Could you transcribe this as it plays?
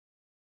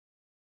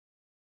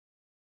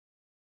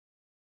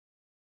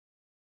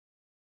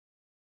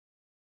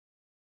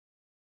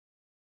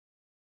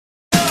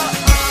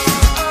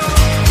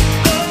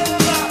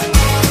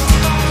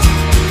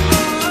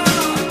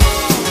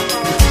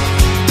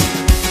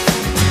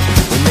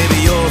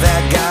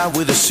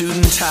with a suit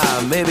and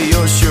tie. Maybe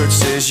your shirt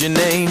says your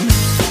name.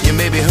 You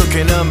may be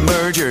hooking up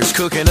mergers,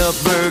 cooking up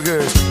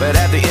burgers, but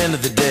at the end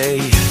of the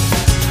day,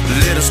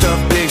 little stuff,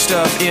 big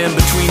stuff, in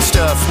between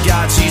stuff,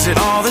 God sees it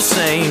all the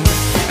same.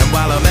 And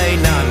while I may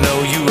not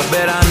know you, I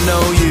bet I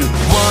know you.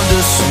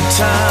 Wonder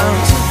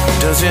sometimes,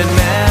 does it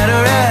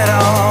matter at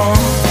all?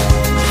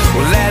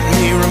 Well, let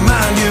me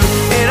remind you,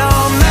 it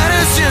all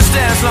matters just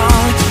as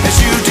long as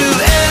you do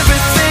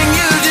everything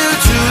you do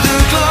to the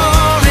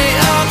glory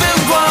of the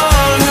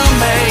one who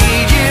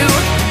made you.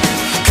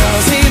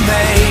 'Cause he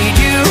made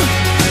you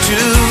to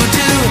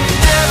do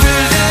every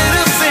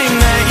little thing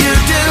that you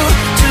do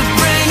to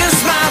bring a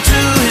smile to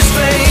his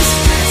face.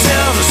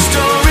 Tell the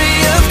story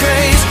of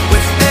grace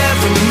with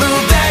every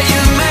move that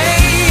you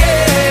make,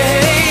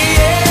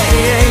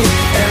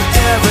 and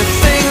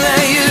everything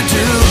that you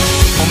do.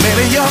 Or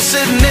maybe you're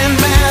sitting in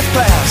math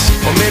class,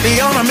 or maybe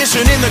on a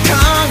mission in the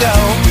Congo,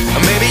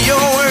 or maybe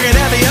you're working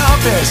at the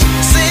office,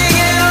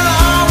 singing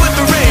along with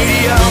the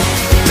radio.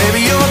 Maybe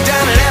you're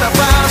dining at a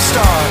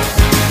 5-star,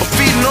 or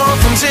feeding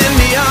orphans in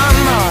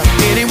Myanmar.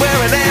 Anywhere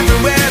and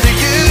everywhere that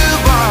you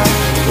are,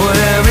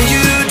 whatever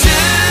you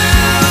do,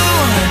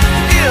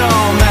 it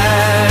all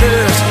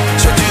matters.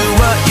 So do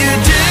what you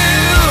do,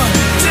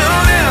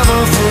 don't ever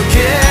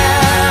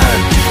forget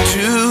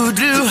to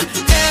do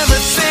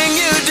everything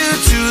you do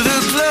to the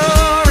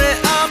glory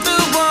of the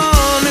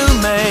one who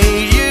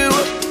made you.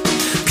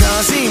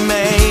 'Cause he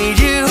made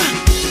you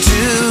to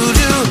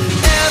do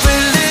every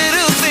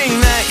little thing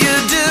that you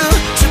do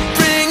to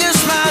bring a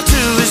smile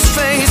to his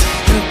face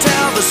and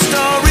tell the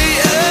story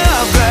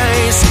of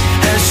grace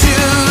as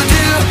you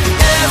do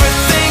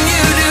everything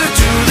you do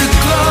to the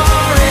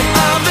glory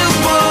of the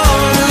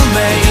one who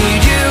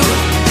made you.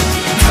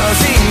 'Cause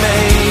he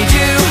made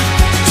you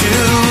to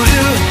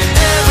do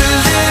every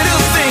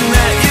little thing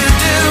that you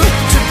do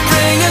to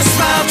bring a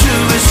smile to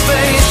his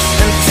face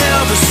and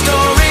tell the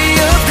story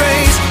of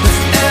grace with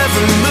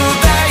every move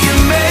that you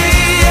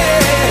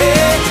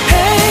make,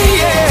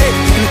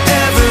 and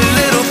every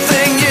little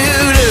thing you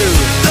do.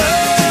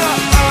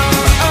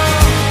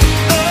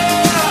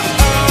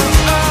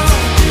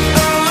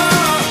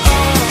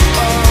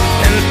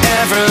 And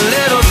every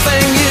little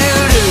thing you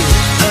do.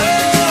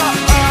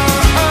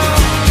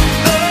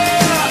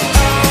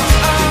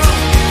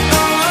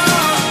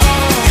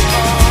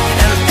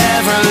 And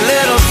every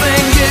little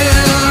thing you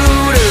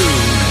do.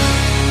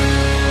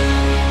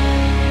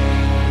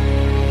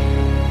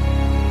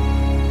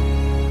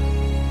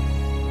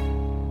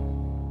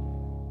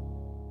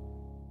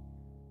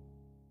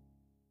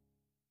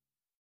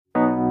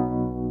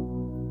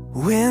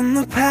 When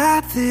the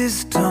path is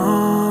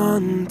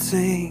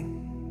daunting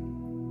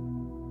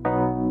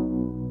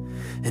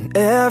and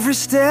every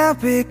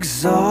step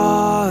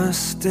exhausting,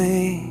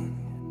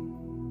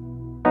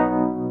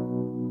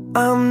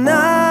 I'm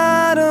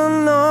not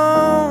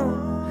alone,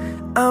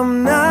 I'm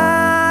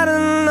not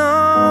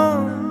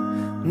alone,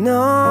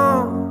 no,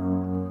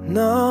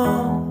 no.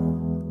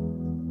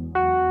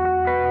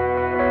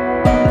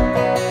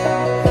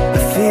 I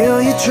feel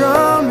you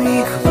draw me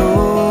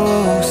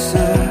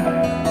closer,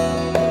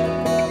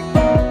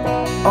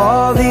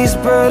 all these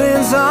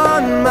burdens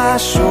on my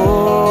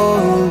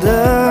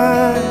shoulder.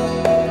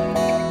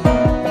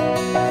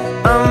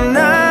 I'm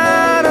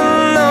not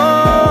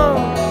alone,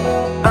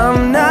 I'm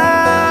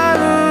not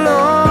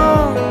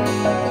alone.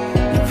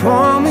 You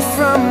pull me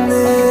from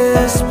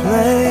this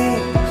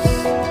place.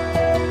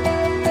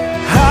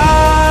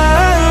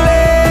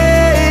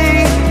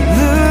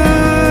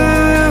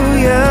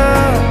 Hallelujah.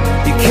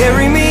 You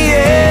carry me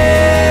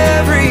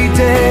every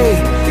day,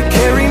 you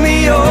carry me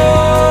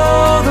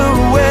all the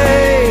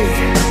way.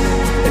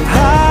 And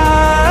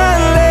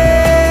hallelujah.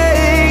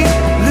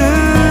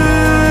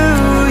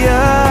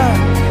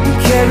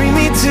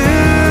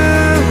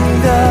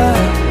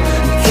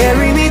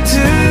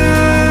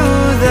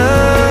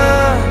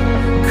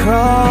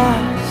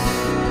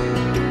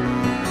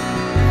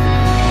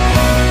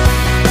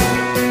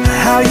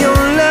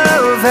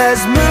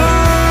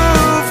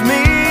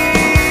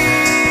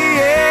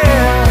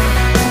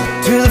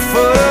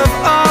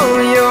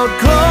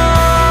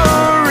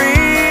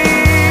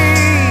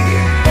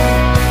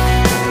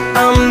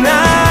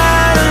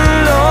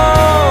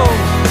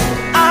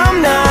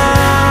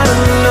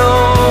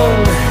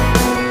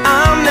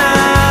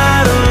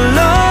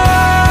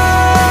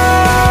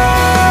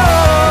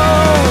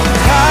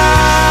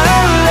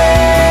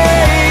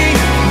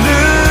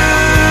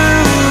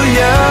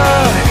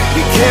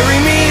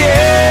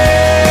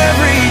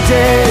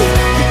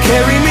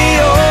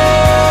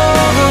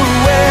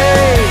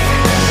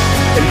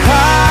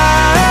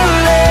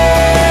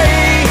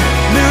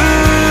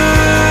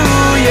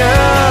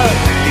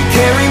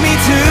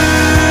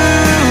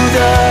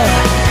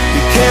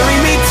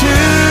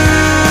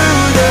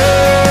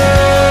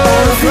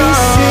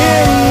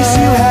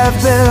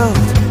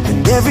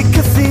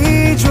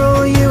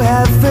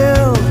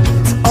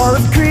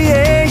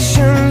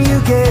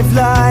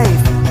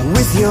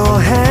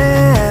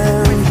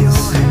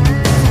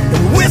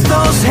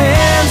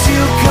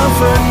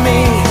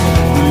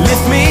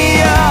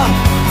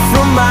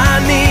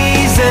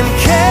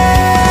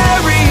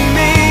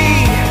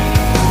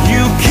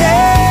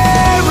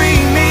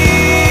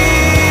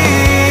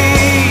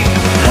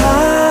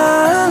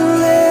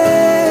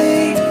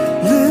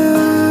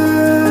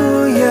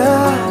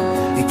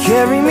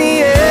 carry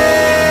me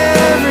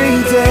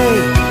every day.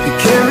 You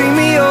carry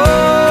me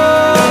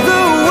all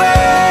the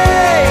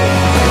way.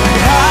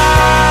 Hallelujah.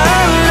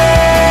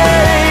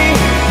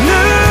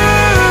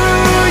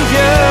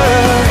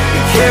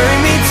 You carry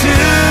me to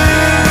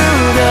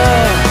the,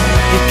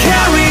 you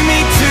carry me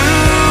to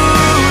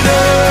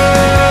the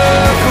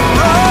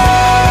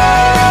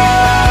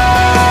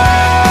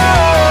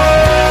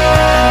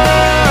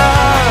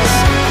cross.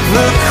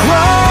 The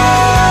cross.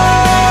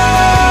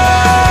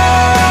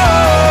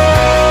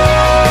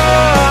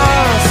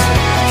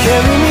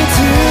 Carry me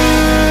to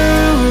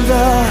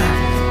the,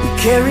 you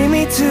carry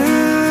me to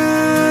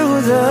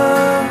the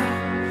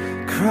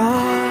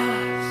cross.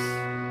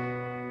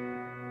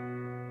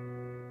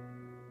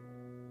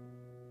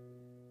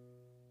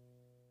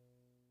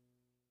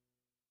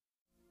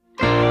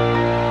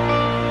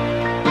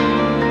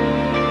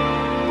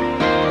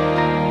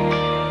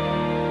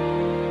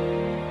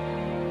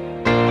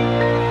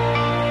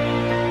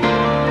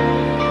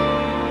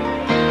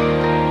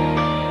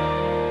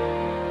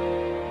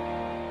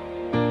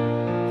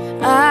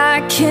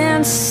 I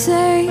can't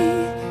say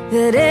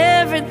that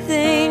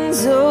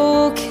everything's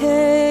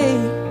okay,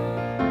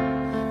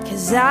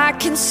 'cause I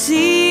can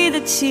see the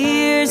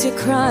tears you're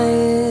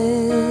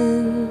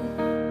crying.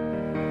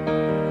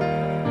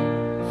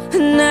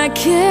 And I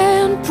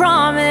can't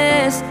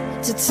promise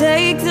to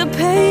take the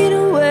pain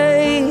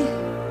away,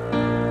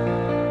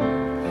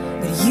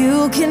 but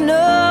you can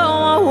know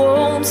I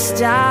won't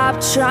stop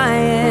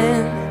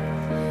trying.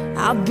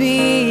 I'll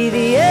be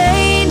the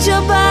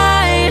angel by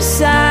your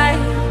side.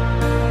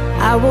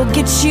 I will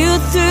get you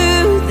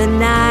through the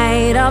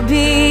night. I'll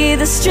be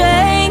the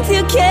strength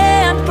you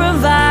can't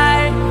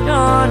provide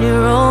on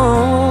your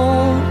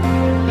own.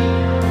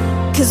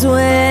 'Cause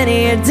when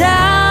you're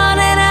down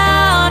and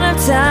out of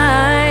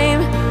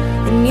time,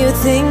 and you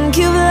think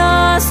you've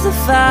lost the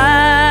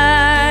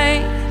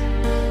fight,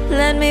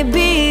 let me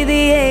be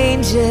the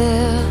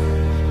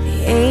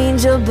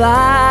angel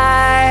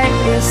by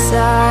your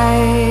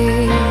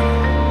side.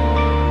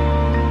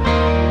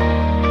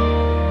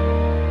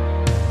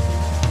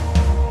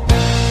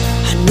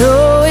 No,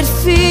 it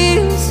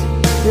feels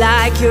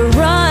like you're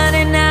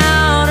running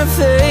out of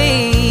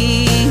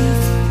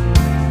faith,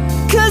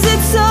 'cause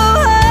it's so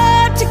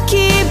hard to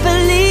keep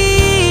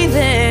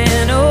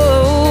believing.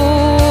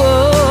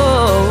 Oh,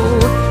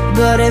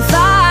 but if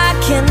I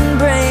can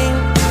bring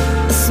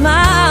a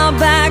smile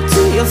back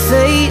to your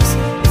face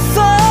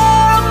for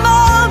a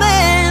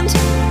moment,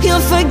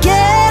 you'll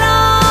forget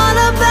all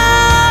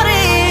about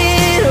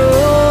it.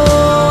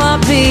 Oh,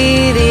 I'll be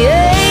the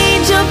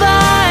angel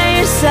by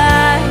your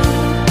side.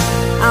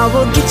 I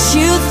will get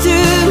you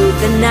through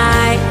the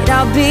night.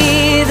 I'll be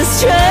the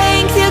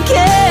strength you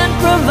can't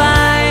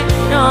provide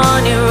on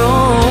your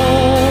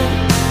own.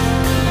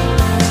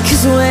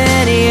 'Cause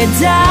when you're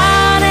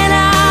down and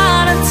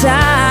out of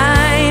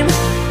time,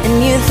 and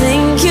you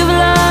think you've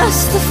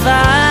lost the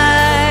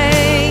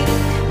fight,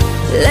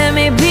 let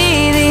me be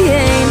the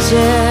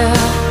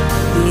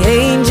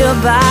angel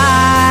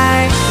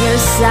by your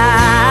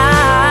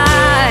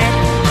side.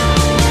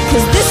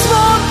 'Cause this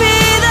won't be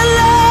the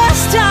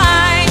last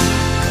time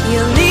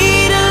you'll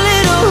need a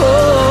little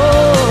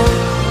hope,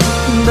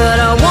 but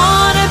I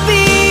wanna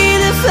be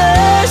the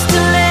first to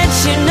let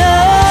you know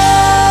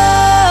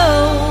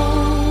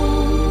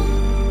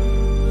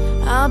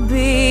I'll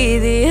be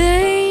the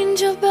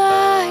angel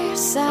by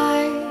your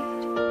side.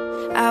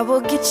 I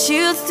will get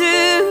you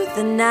through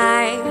the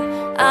night.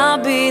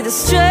 I'll be the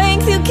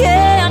strength you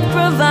can't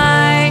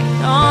provide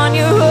on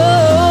your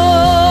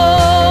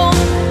own.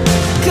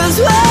 'Cause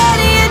when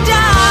you're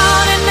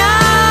down and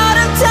out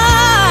of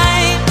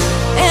time,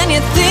 and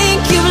you think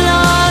you've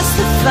lost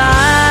the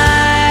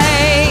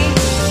fight,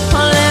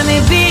 oh, let me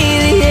be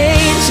the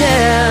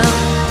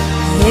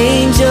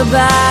angel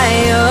by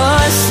your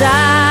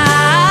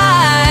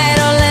side.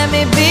 Oh, let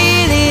me be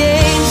the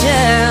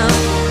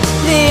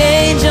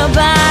angel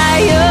by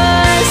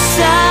your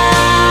side.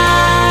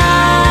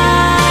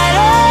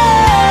 Oh,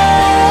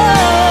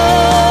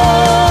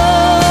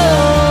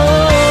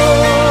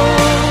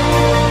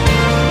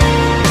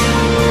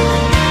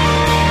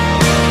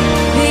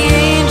 the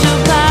angel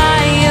by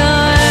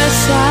your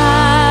side.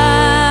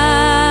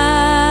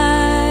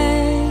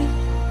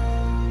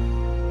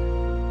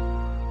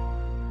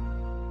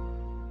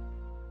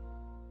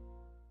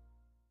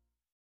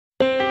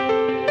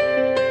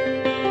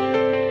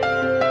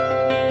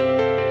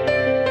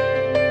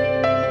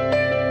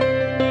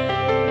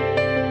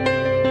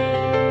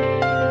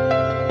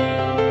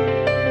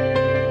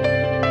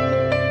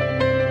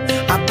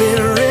 I've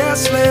been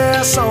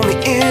restless on the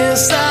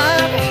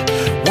inside,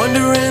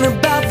 wondering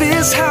about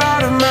this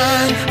heart of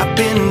mine. I've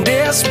been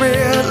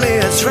desperately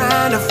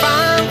trying to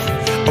find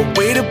a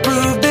way to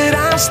prove that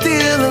I'm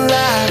still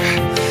alive.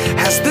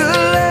 Has the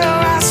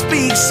love I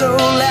speak so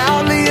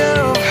loudly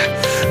of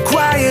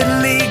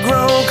quietly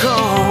grown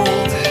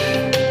cold?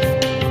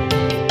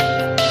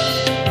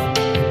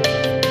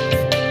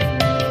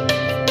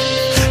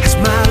 Has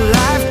my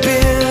life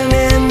been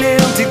an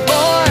empty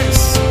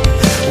voice?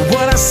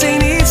 What I say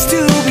needs to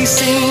be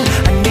seen.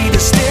 I need to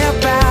stay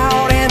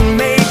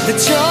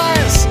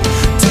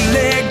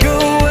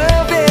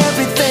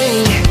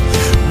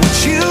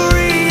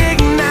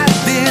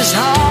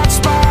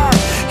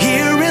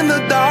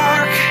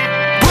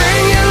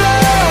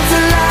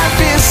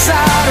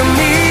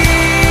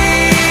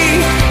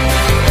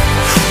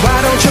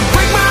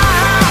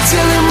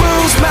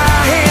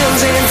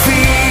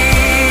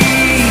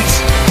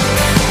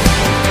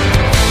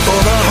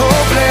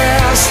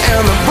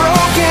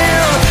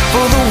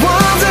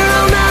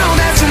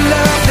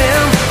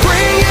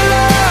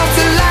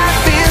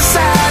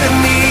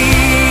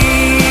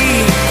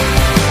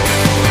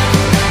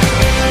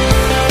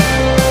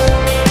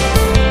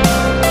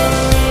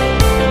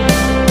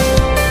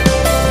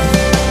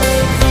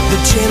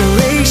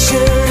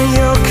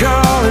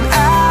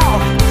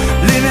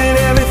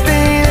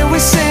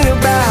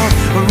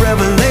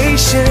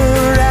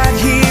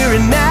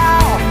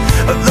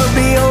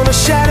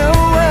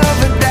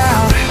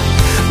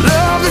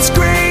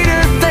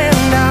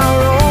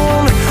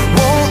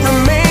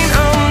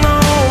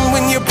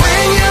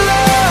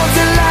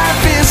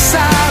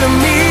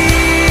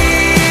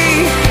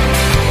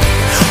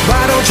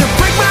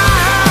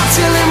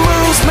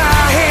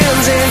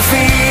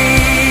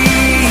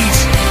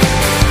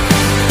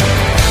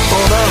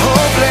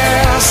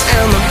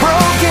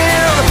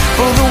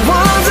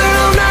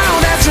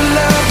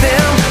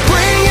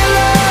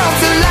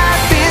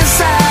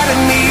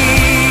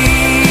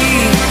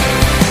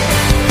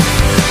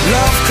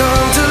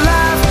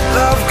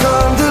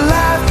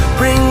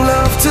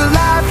to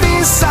life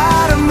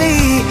inside of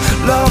me.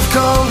 Love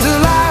come to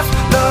life,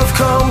 love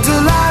come to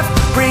life.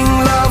 Bring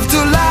love to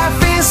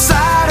life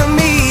inside of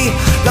me.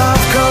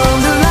 Love come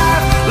to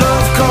life,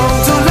 love come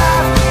to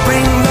life.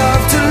 Bring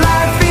love to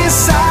life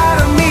inside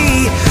of me.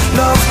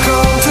 Love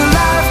come to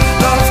life,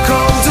 love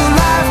come to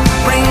life.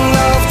 Bring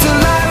love to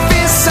life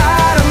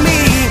inside of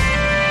me.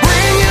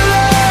 Bring your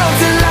love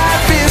to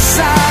life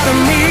inside of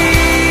me.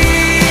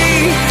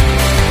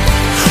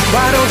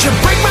 Why don't you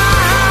break my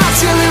heart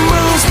till it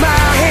moves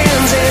my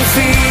hands and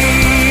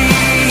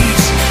feet?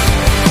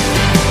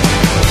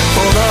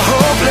 For the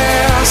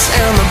hopeless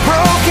and the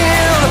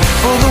broken,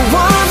 for the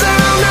ones that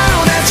don't know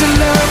that you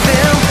love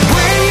them.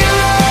 Bring your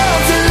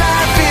love to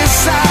life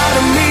inside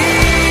of me.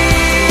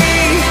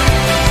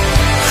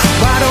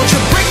 Why don't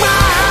you break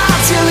my heart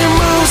till it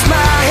moves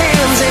my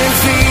hands and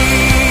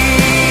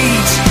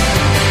feet?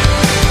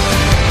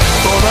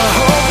 For the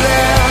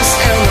hopeless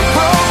and the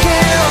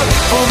broken,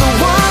 for the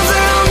ones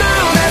that don't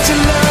know that you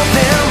love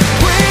them.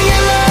 Bring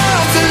your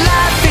love to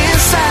life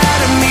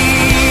inside of me.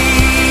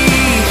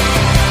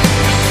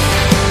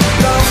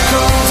 Love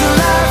come to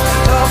life,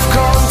 love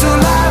come to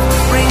life.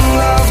 Bring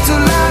love to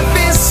life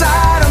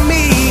inside of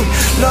me.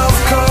 Love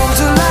come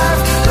to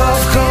life,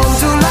 love come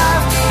to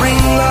life.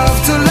 Bring love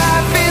to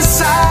life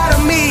inside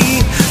of me.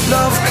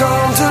 Love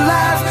come to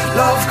life,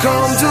 love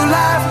come to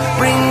life.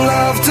 Bring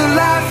love to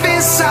life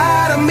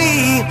inside of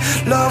me.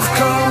 Love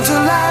come to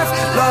life,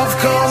 love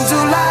come to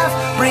life.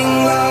 Bring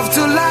love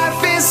to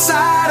life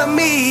inside of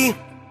me.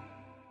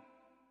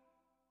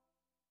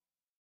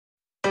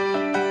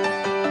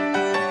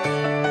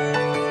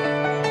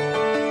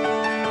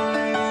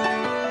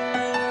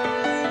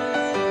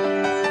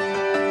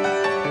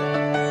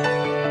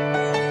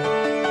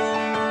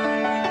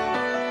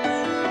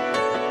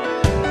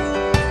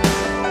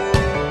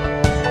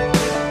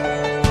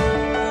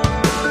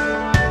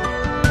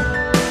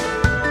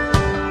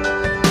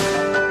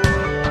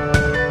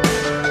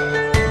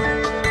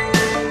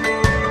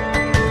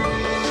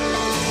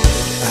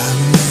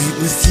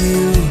 With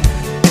you,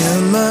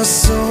 and my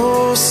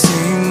soul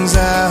sings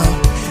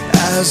out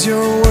as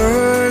your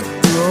word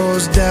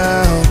flows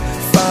down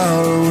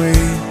far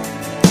away.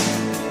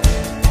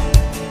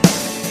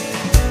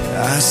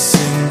 I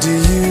sing to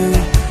you,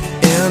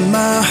 and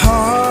my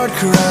heart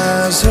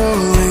cries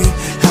holy,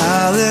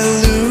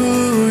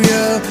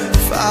 hallelujah.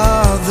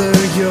 Father,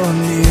 you're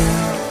near.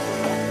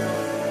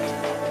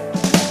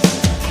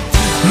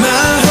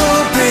 My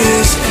hope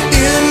is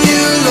in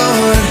you,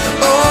 Lord,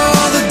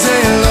 all the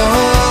day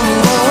long.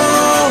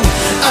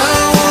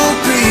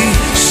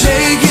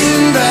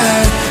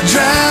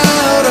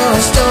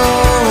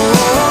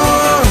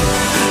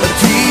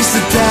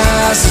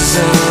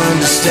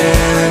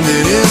 Understand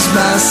it is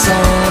my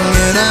song,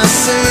 and I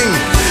sing.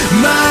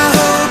 My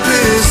hope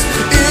is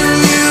in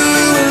you,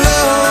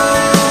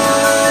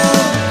 Lord.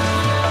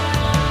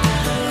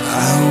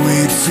 I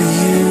wait for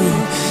you,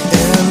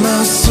 and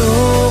my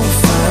soul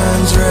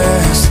finds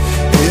rest.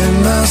 In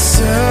my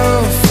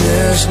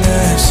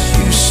selfishness,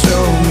 you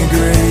show me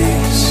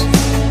grace.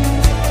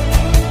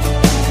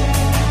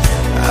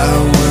 I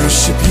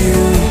worship you,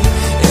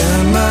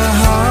 and my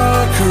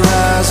heart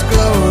cries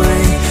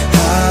glory.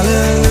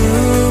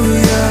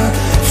 Hallelujah,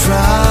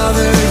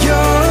 Father,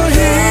 you're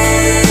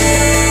here.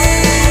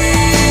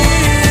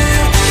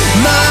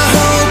 My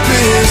hope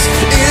is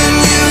in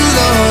you,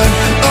 Lord,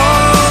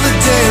 all the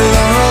day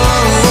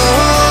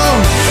long.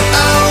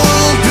 I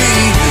won't be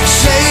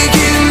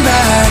shaken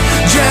by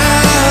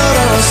drought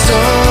or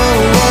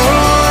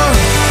storm.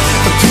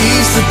 A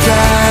peace that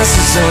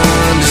passes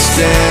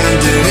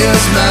understanding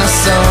is my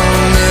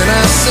song, and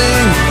I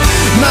sing.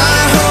 My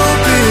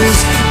hope is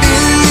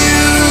in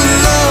you,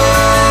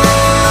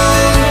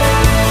 Lord.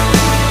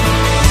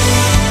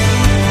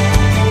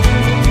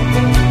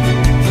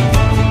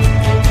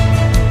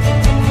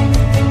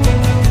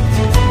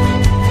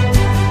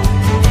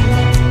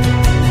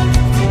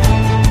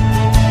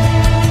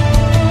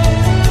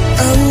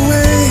 I will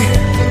wait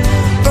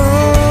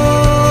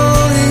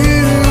on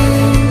you.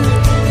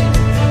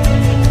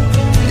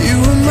 You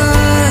are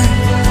my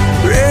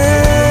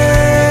refuge.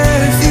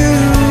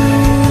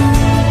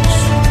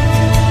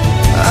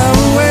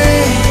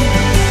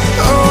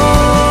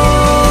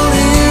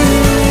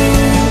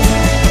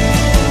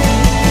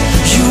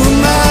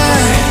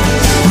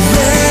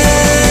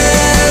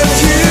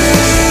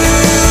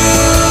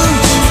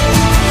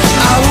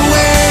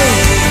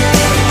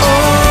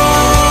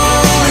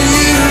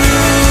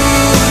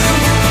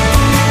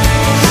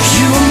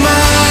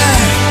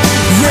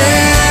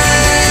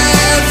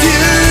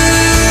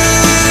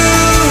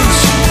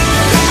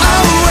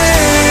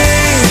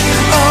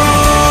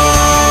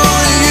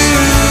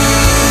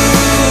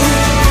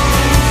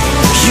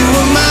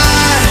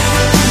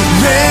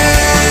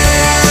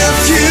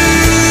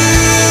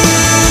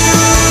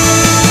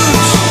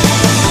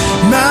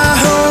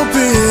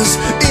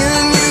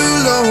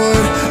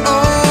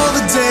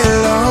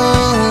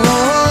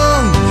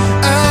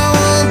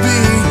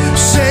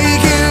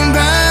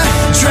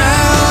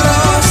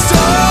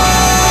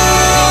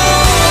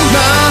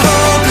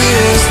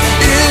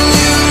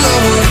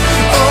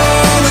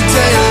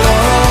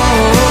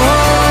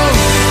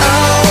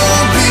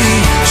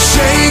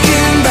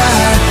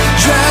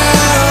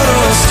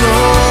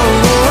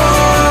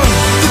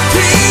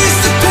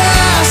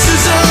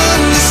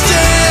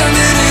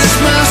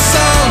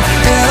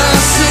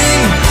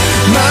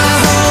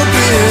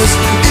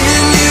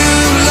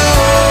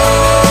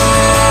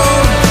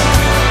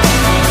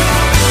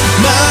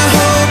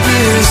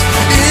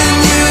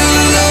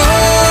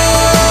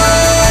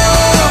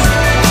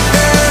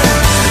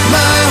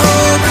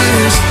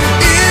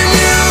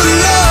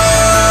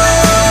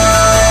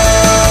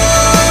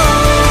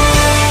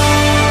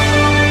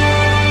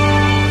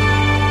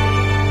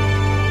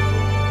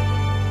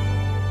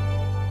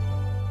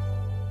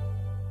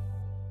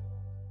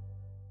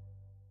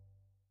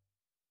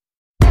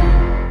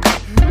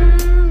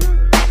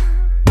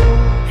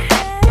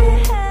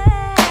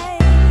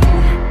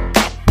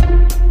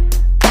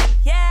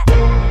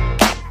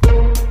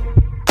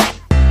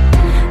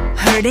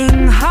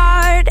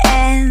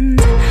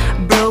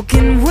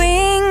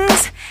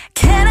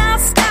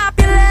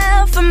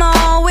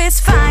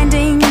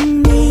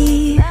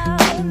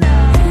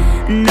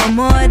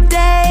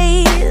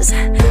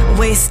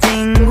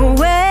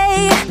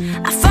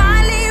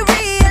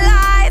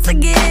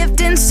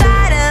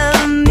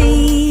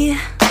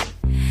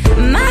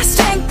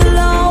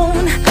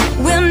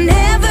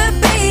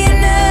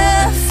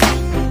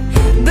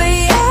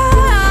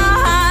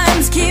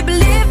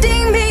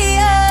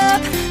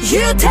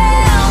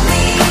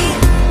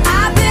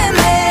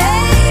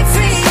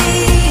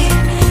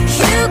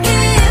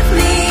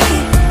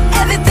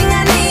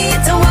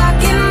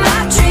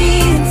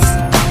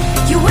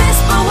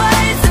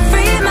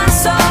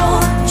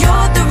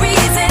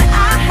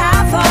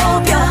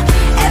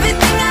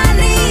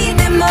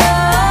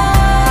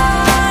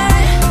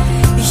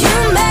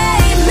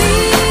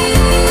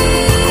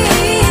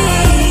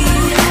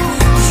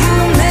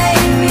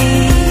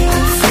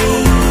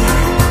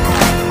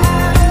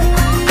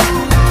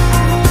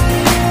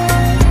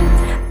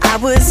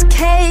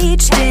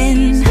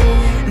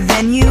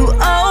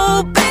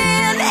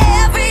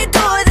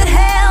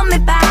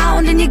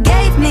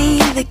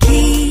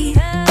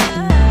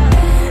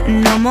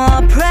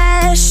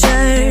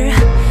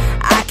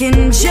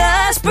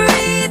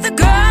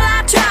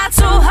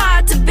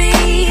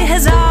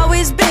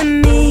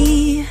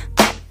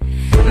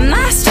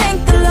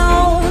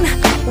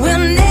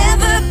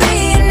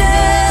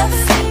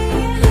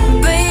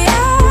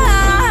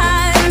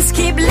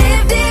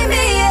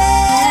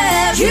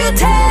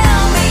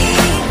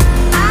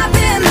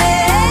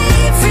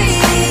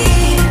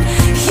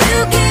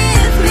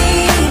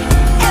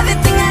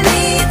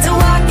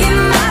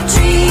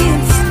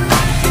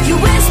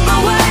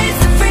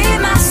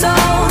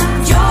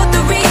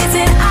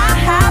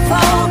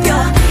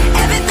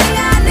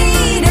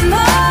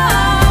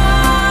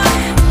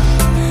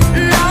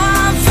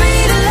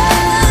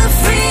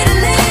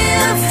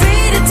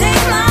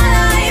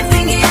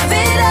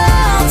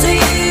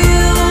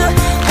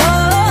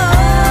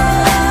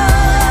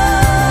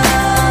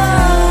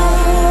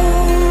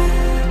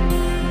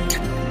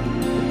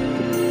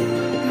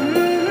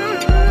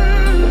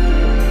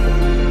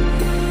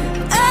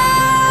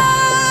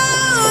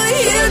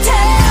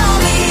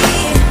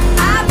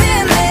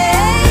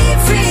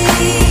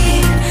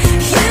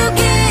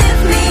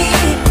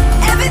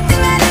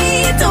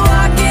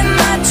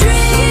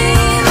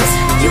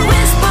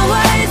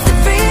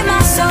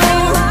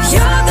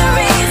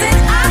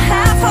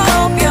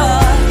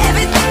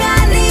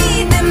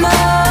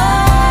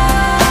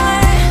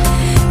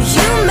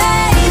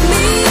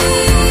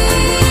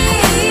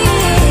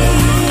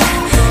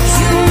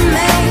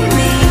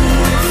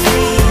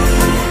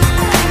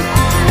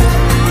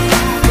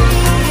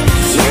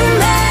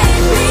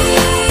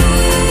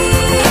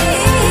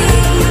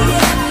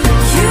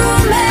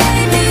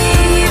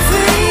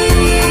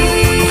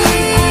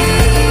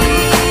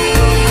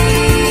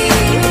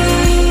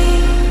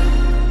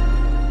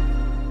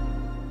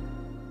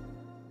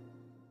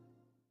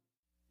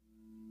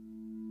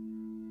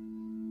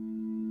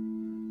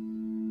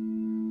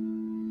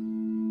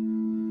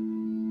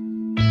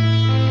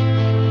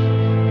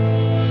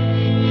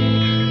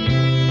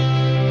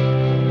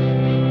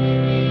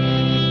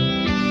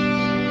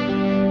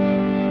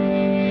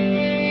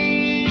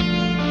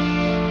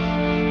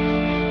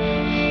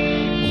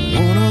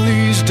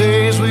 these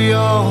days we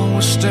all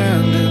will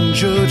stand in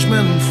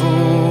judgment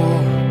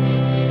for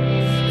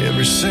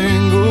every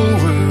single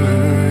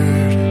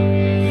word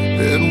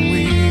that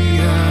we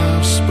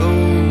have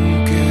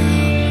spoken.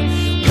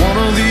 One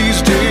of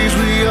these days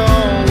we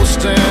all will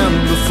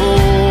stand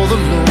before the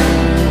Lord,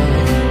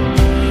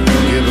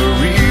 give a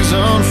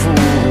reason for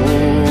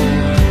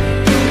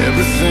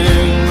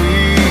everything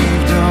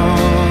we've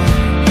done.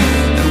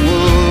 And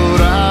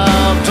what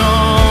I've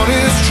done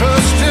is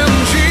trust in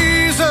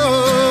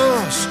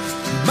Jesus,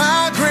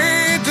 my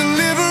great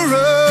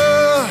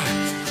deliverer,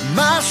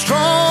 my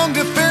strong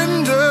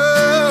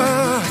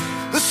defender,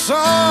 the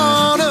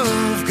Son of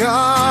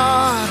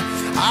God.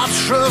 I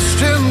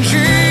trust in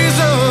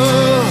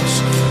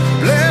Jesus,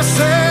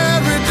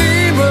 blessed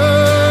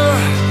Redeemer,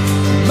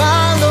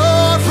 my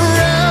Lord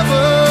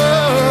forever,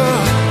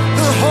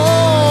 the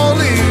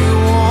Holy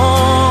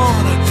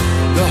One,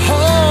 the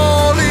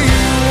Holy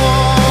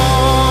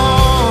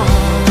One.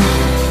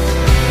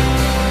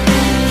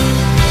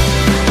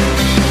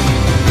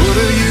 What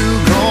are you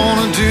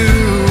gonna do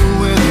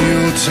when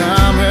your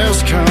time has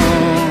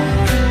come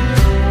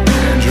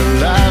and your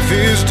life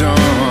is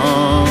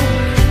done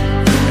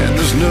and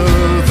there's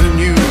nothing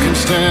you can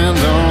stand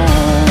on?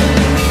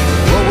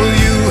 What will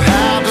you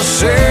have to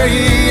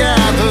say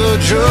at the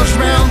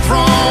judgment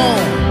throne?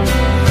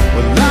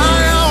 Well, I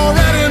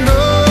already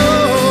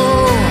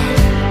know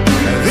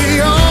the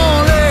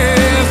only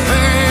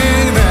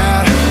thing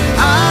that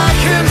I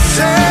can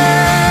say.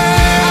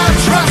 I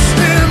trust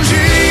in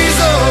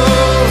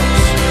Jesus,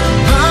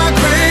 my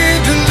great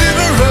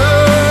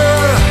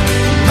deliverer,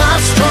 my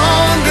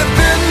strong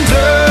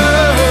defender,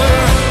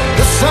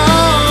 the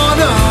Son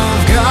of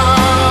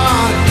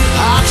God.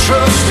 I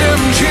trust in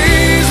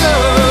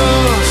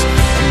Jesus,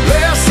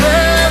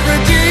 blessed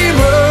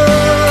Redeemer,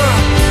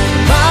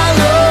 my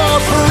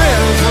Lord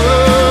forever,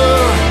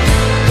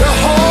 the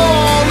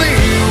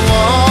Holy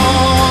One.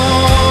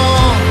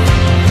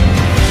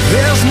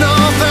 There's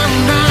nothing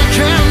I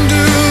can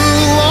do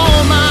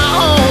on my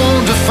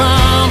own to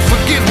find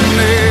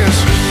forgiveness.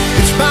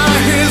 It's by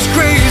His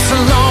grace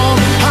alone.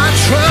 I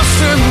trust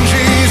in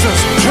Jesus,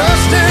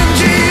 trust in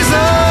Jesus.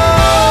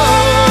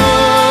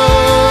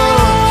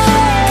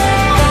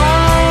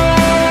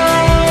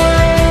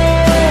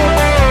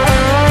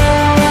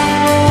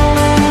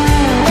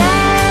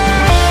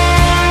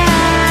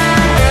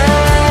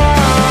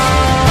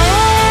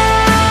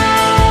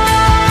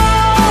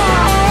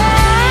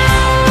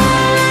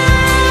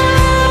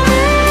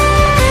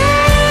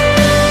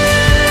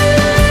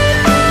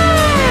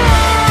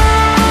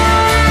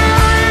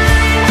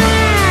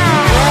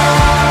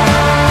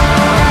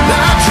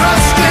 I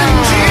trust in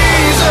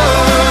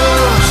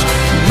Jesus,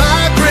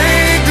 my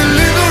great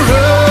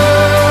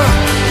deliverer,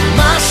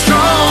 my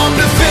strong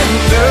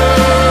defender,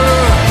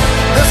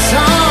 the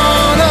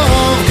Son of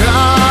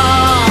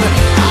God.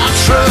 I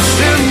trust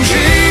in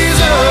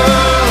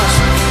Jesus,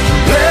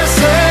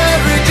 blessed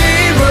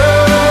Redeemer,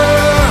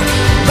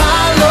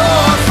 my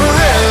Lord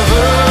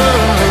forever,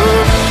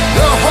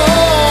 the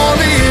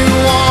Holy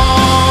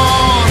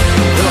One,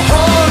 the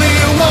Holy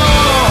One.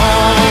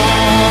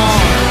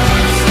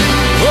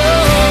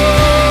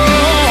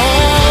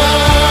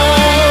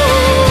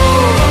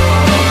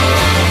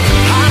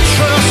 I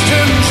trust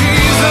in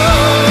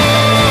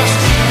Jesus,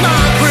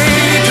 my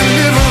great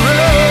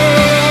deliverer,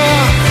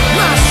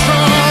 my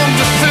strong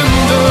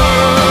defender,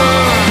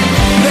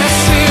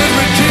 blessed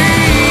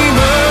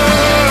Redeemer,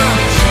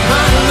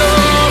 my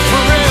Lord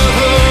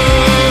forever.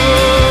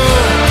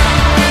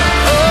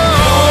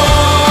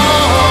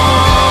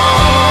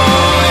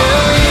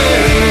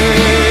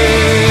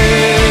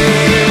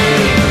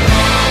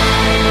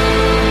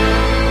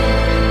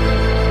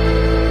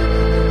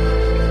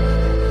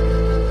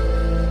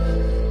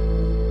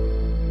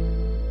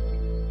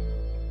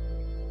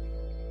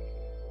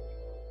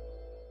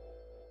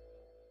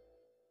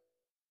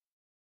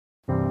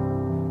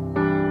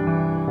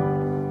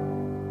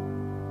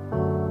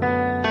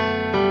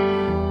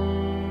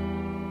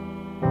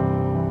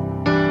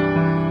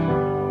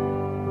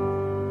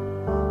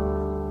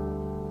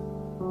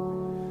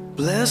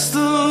 Bless the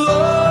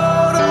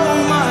Lord,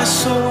 oh my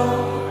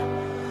soul,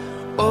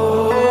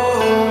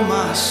 oh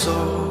my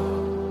soul.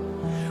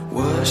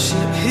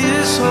 Worship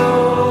His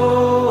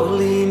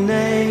holy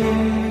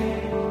name.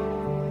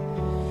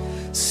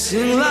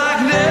 Sing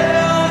like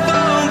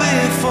never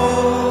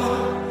before,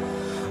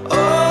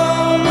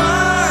 oh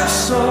my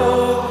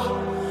soul.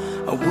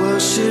 I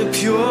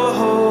worship Your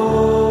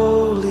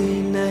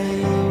holy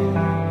name.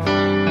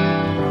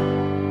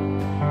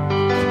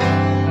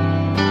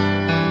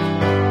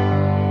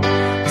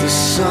 The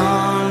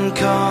sun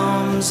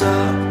comes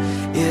up,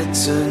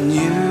 it's a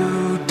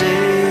new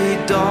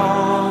day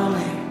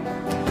dawning.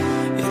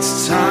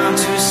 It's time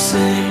to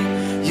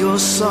sing Your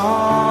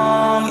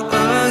song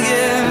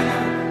again.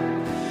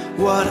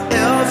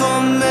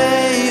 Whatever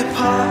may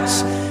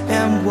pass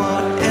and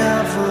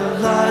whatever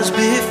lies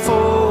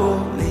before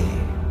me,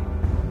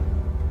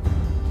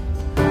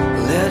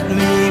 let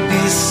me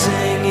be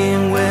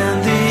singing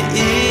when the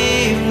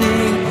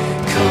evening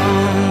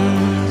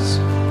comes.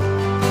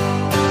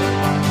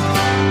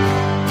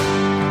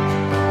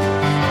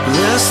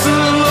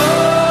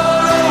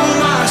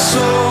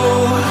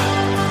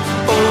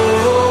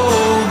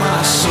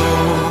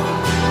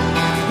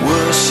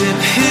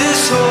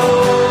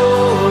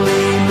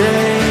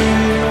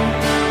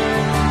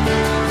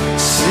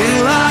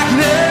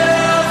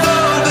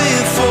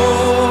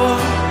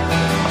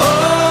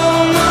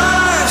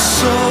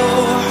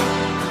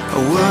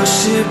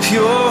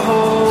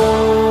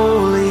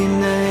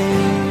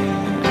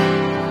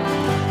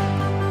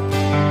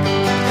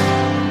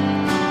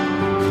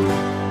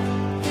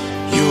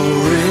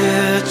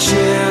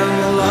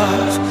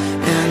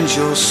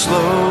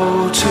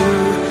 slow to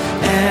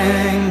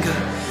anger.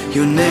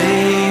 Your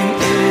name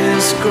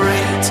is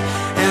great,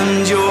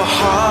 and your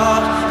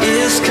heart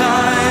is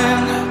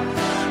kind.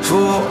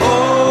 For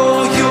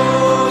all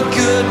your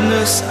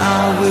goodness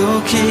I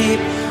will keep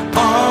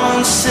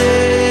on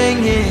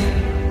singing.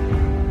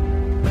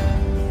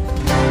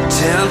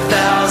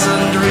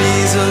 10,000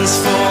 reasons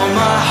for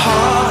my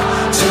heart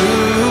to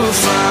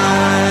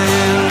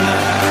find.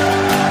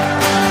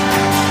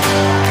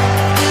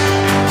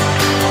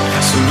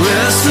 So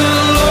bless the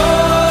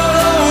Lord,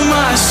 oh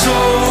my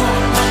soul,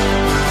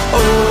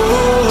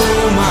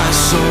 oh my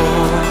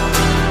soul.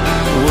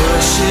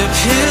 Worship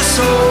His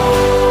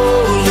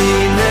holy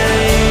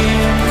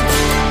name.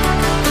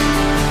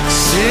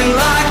 Sing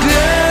like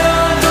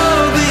never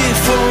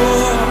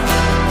before.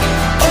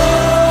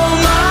 Oh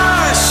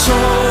my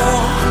soul,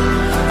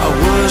 I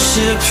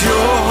worship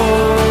your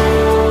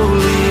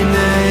holy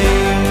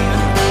name.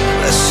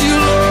 Bless you,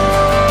 Lord.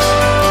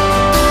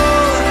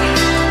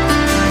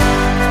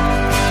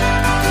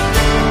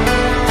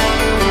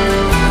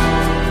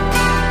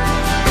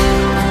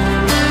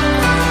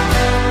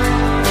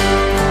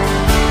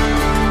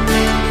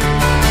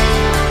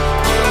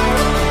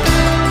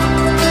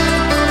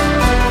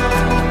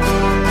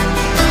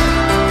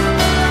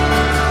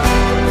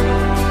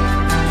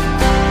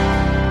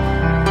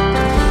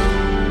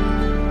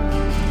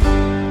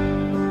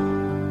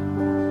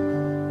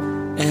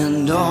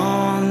 And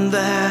on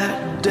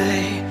that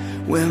day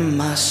when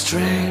my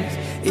strength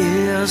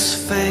is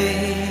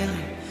failing,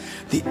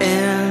 the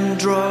end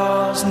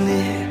draws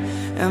near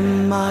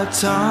and my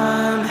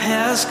time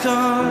has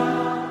come,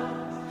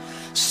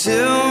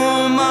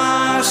 still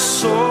my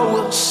soul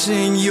will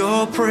sing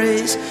your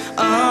praise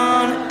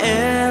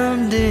unending.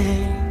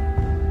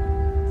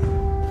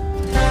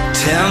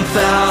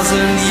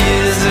 10,000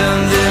 years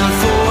and then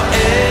forevermore.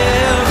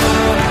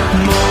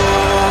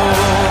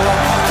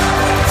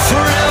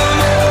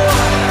 Forevermore.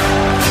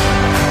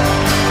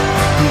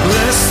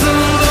 Bless the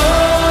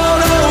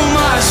Lord, oh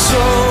my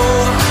soul,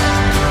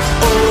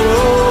 oh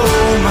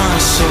my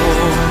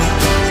soul.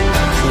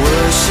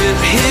 Worship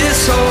His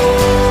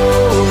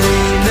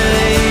holy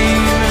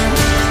name.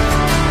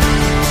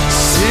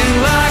 Sing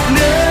like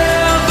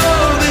never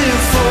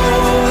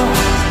before.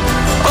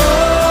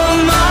 Oh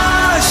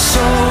my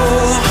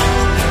soul,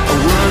 I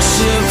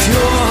worship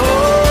your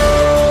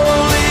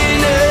holy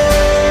name.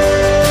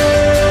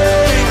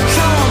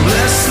 Come on,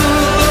 bless the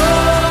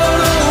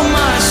Lord, oh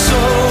my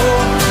soul,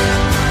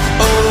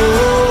 oh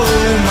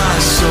my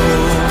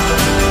soul.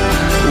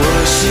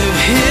 Worship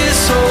His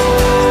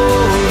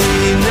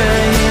holy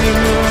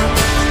name.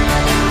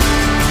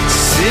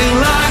 Sing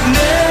like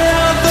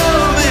never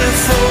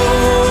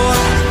before.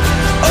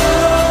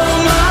 Oh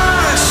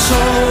my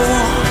soul,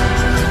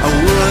 I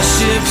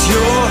worship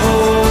your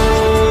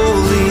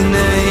holy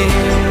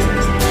name.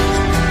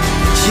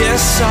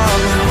 Yes, I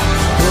will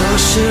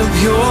worship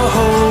your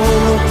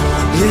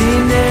holy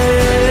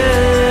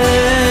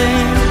name.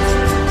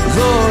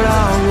 Lord,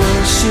 I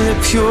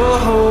worship your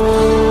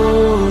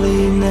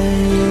holy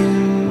name.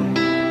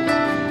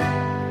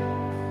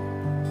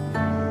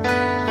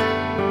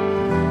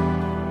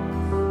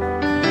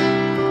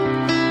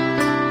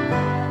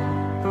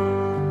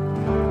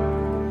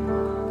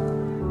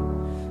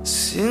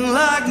 Sing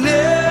like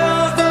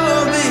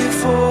never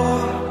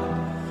before.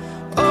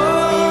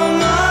 Oh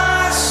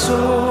my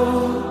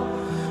soul,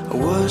 I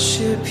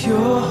worship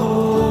your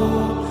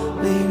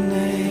holy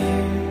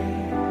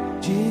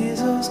name.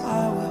 Jesus,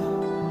 I will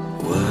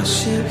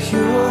worship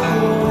your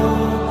holy name.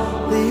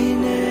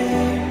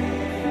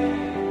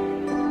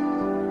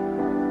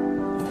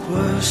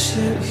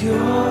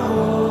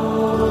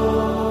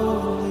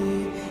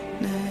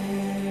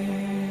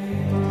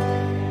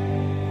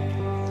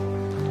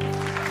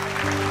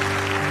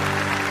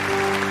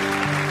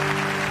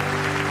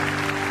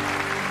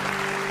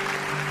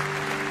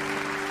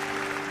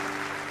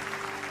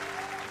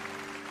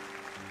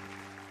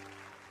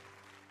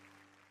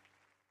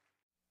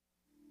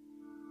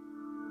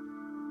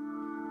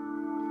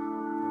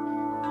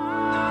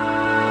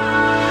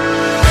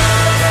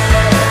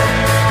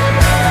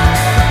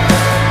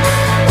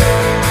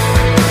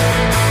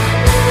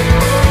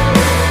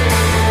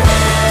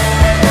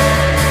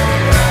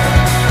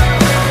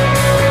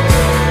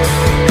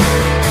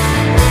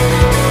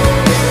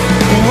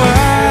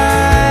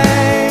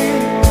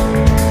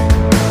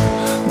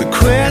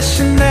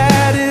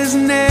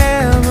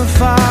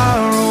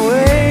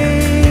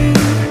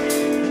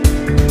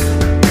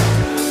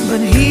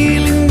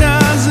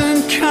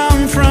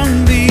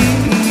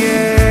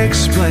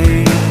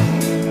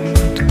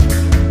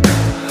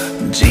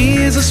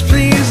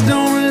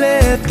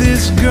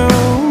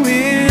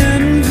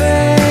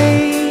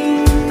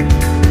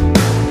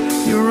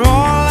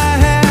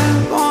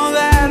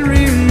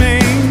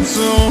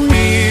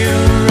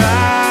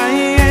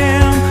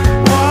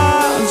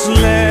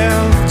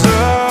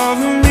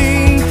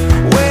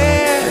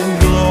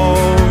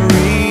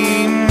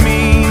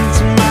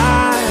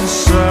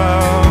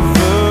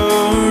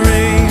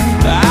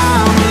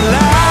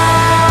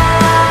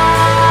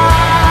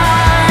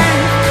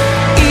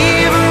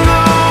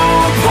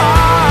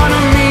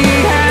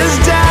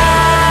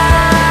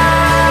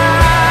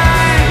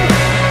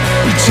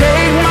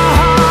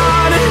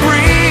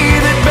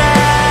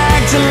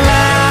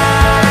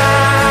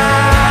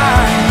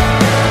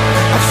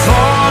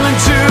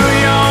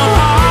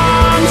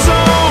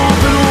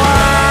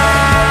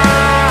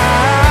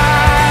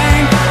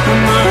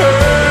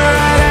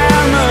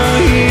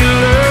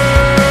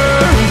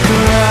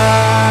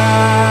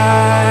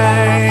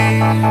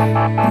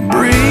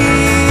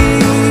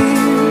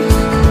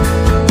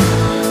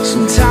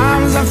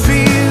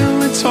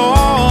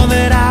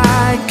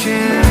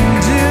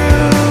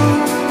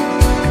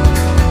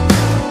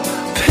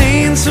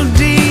 so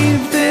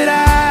deep that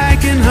I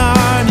can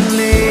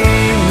hardly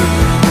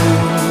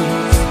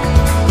move.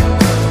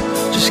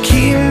 Just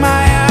keep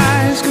my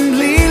eyes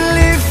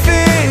completely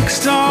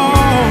fixed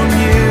on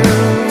you.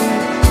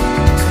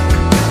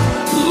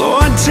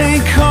 Lord,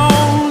 take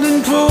hold and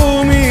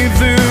pull me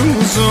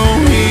through. So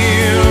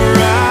here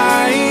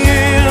I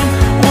am,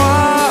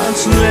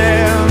 what's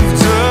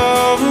left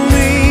of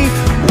me,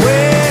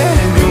 where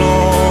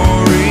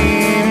glory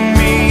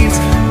meets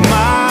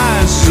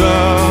my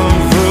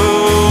suffering.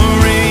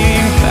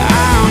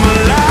 I'm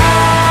alive,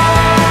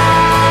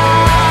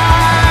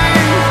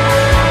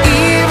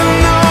 even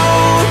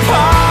though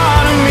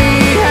part of me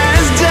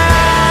has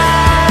died.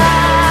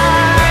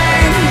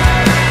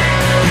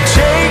 You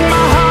take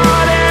my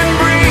heart and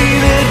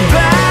breathe it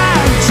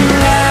back to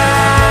life.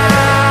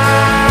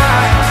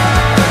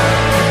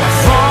 I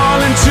fall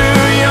into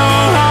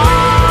your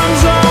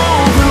arms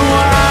open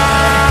wide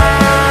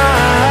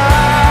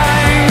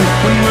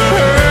when the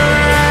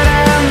hurt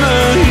and the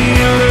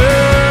healer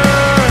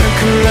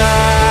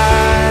collide.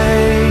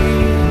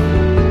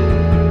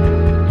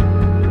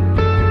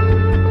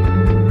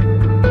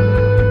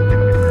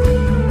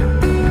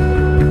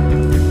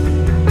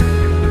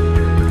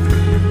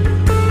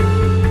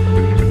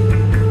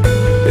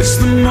 It's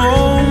the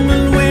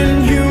moment when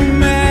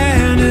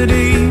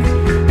humanity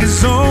is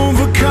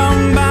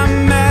overcome by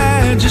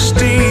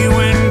majesty,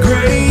 when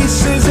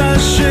grace is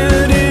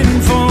ushered in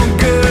for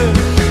good,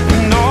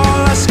 and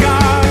all our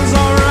scars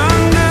are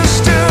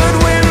understood,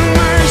 when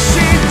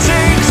mercy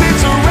takes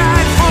its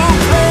rightful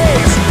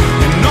place,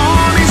 and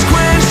all these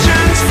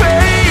questions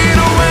fade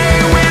away,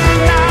 when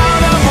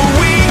out of a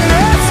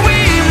weakness we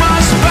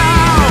must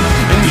bow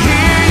and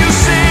hear you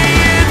say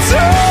it's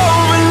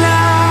over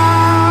now.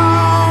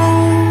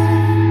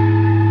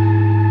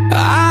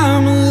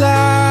 I'm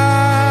alive,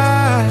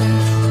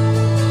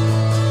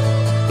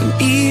 and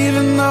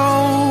even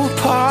though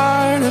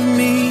part of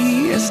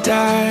me has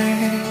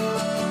died,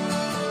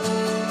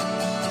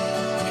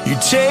 you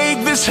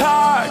take this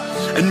heart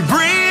and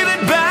breathe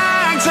it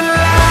back to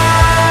life.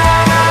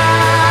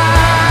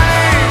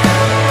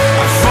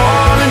 I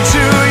fall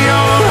into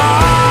your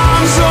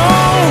arms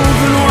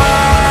open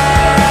wide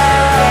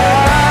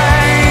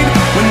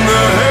when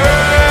the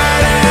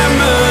hurt and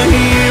the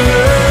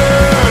healer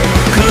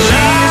collide.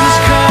 Jesus,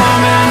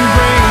 come and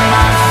break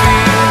my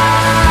fear,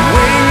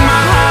 wake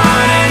my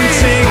heart and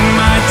take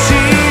my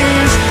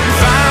tears,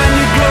 find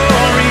your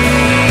glory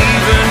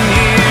even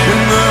here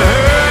when the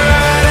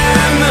hurt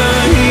and the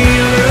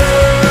healer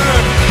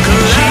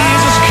collide.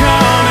 Jesus,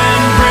 come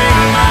and break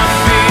my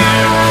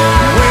fear,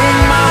 wake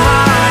my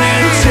heart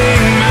and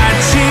take my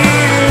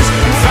tears,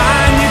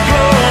 find your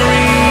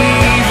glory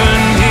even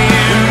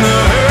here when the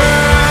hurt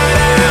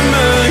and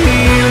the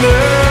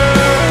healer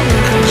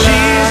collide.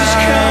 Jesus,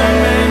 come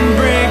and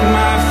break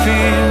my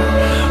fear,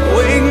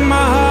 wake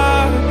my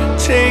heart,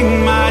 take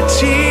my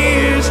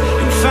tears,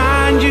 and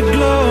find your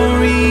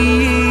glory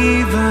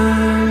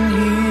even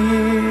here.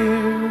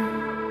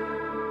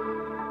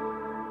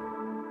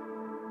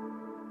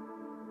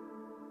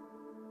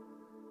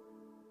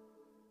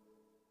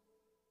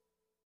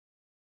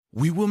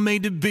 We were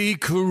made to be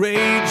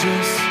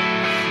courageous.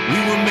 We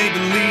were made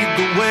to lead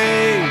the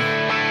way.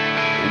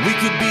 We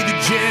could be the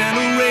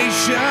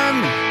generation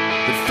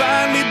that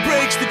finally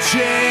breaks the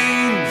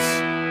chains.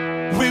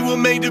 We were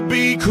made to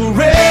be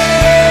courageous.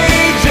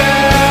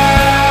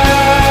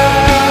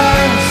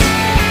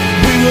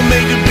 We were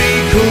made to be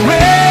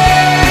courageous.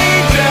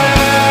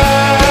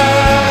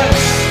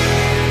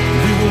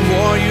 We were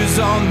warriors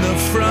on the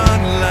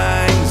front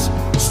lines,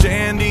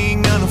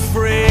 standing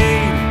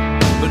unafraid.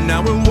 But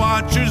now we're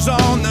watchers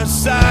on the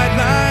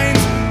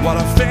sidelines while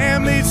our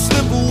families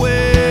slip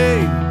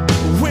away.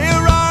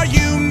 Where are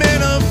you,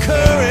 men of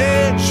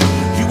courage?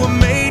 You were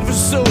made for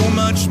so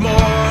much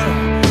more.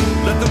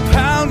 Let the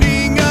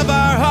pounding of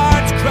our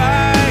hearts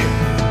cry,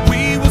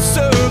 we will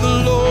serve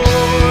the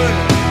Lord.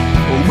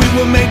 We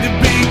were made to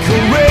be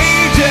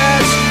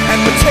courageous,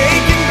 and we're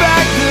taking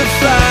back the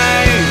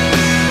fight.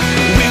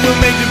 We were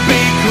made to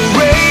be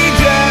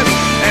courageous,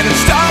 and it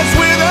starts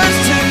with us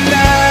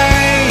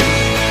tonight.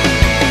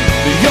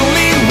 The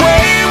only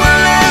way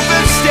we'll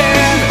ever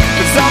stand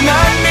is on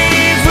our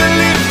knees with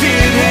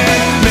lifted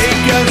hands.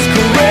 Make us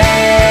courageous,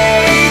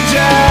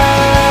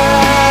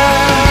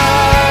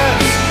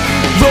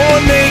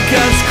 Lord, make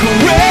us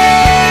courageous.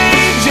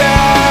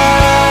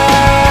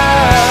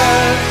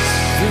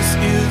 This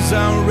is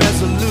our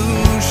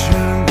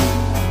resolution,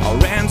 our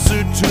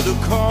answer to the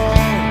call.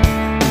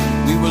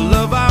 We will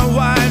love our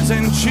wives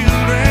and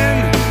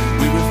children.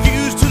 We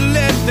refuse to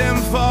let them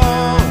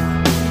fall.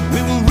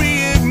 We will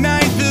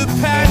reignite the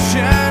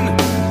passion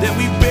that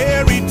we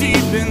bury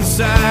deep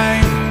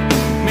inside.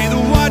 May the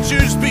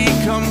watchers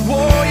become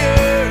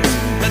warriors.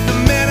 Let the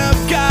men of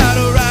God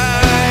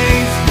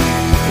arise.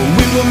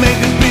 We were made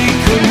to be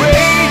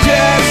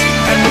courageous,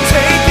 and we're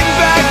taking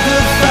back the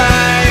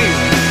fight.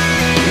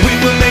 We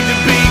were made to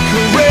be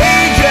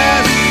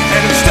courageous,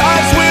 and it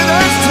starts with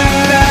us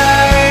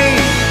tonight.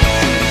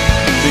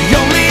 The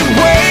only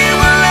way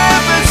we'll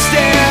ever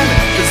stand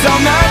is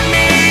on our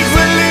knees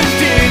with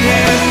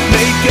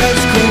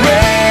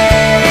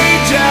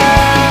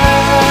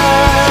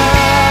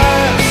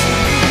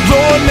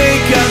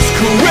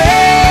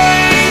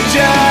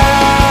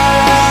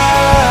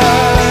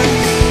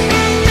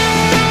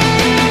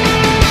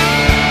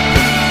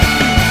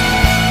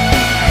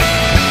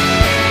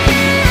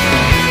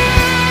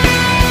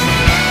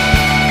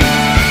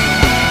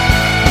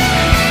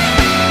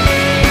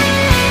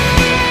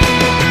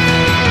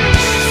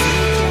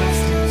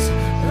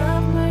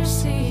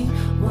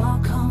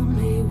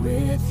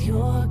with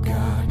your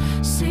God.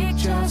 Seek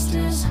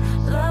justice,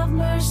 love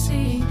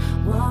mercy,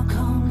 walk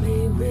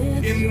humbly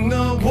with your God. In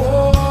the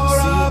war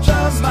of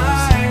the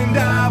mind,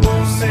 I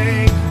will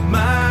make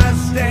my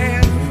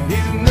stand.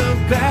 In the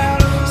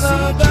battle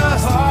of the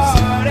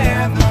heart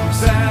and the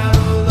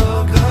battle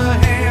of the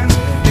hands.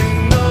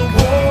 In the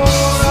war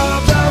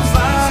of the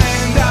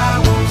mind, I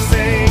will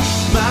make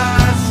my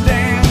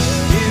stand.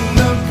 In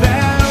the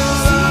battle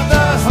of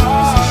the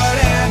heart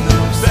and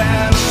the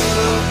battle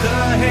of the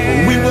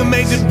hands. We were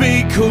made to be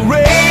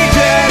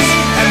courageous,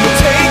 and we're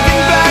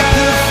taking back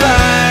the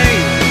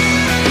fight.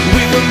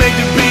 We were made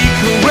to be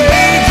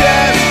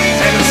courageous,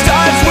 and it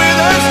starts with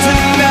us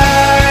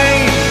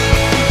tonight.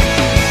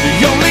 The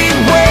only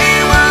way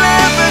we'll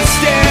ever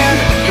stand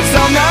is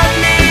on our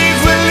knees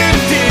with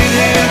lifted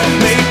hands.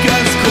 Make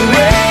us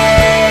courageous,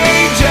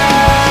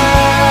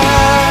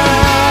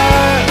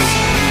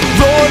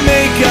 Lord,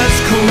 make us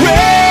courageous.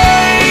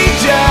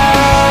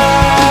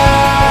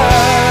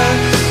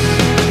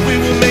 We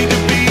were made to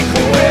be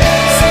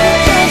courageous, Lord,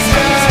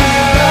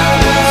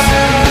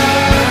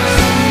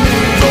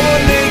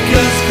 make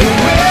us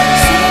courageous.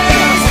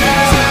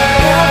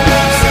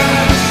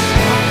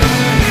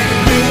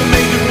 We were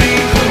made to be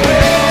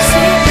courageous,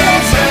 Lord,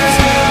 make us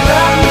courageous.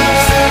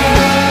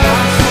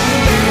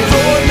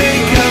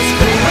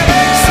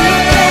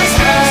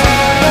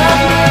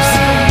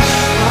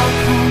 Walk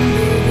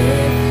humbly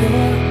with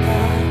your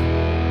God.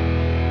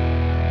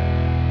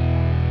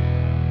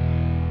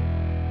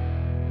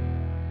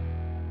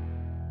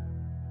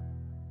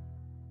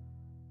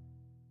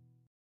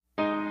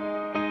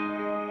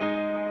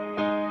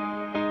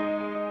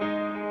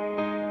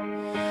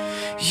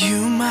 You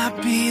might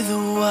be the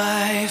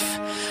wife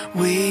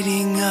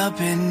waiting up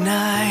at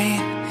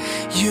night.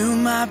 You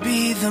might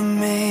be the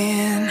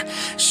man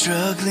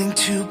struggling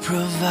to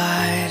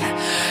provide,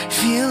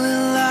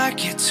 feeling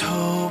like it's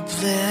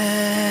hopeless.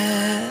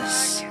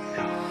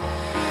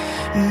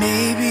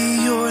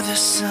 Maybe you're the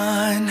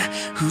son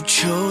who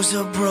chose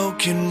a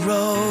broken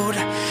road.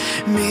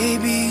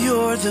 Maybe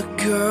you're the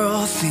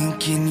girl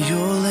thinking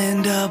you'll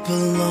end up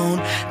alone,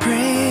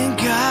 praying,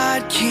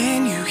 God,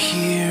 can you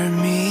hear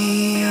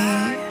me?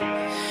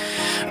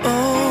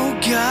 Oh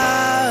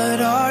God,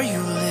 are you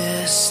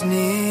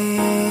listening?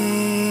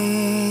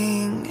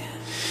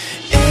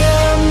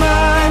 Am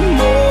I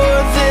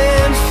more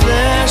than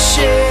flesh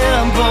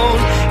and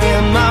bone?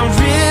 Am I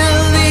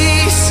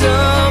really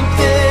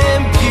something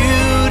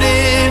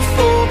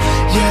beautiful?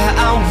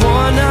 Yeah, I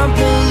wanna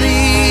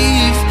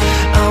believe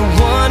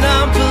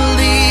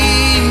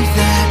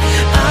that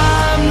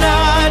I'm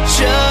not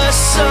just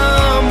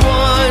some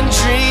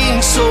wandering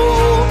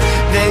soul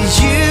that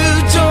you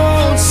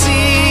don't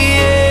see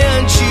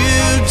and you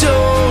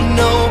don't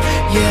know.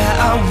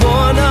 Yeah, I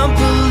wanna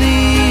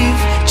believe.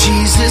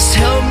 Jesus,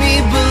 help me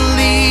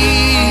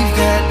believe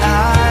that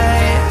I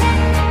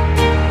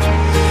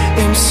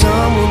am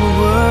someone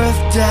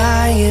worth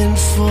dying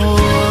for.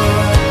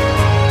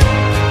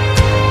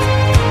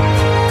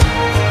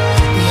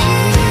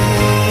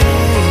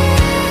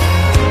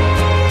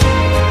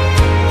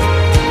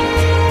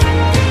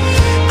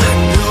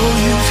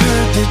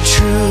 The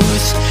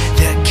truth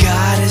that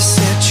God has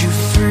set you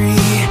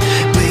free,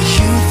 but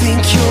you think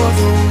you're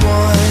the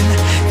one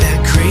that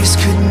grace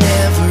could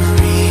never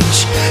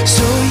reach,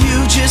 so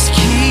you just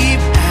keep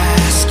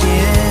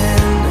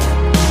asking,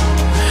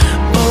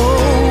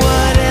 oh,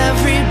 what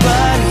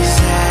everybody's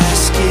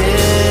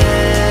asking.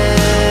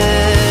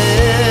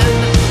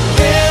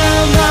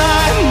 Am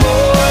I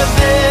more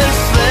than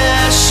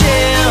flesh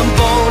and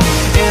bone?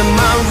 Am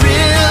I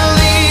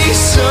really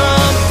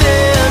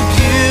something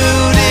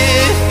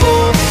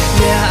beautiful?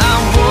 Yeah, I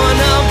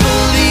wanna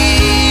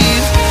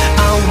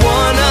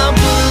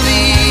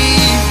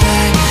believe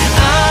that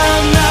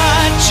I'm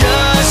not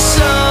just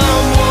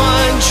some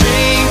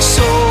wandering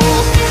soul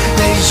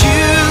that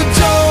you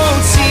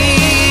don't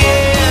see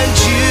and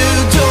you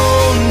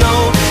don't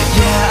know.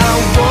 Yeah, I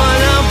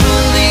wanna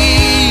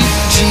believe.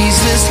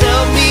 Jesus,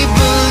 help me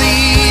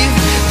believe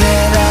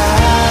that I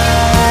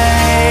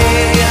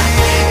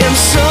am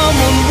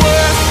someone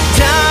worth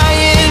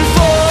dying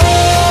for.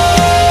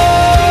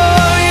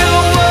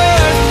 You're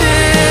worth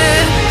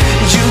it.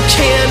 You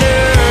can't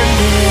earn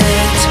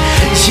it.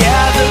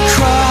 Yeah, the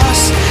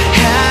cross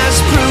has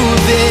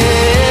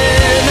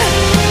proven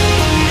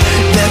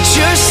that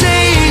you're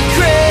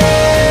sacred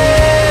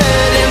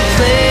and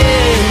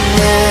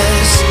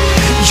blameless.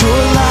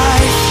 Your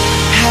life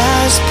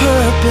has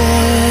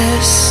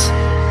purpose.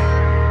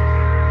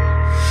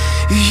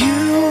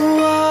 You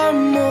are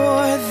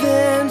more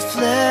than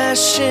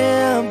flesh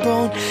and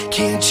bone.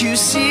 Can't you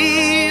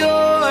see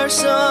you're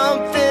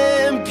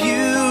something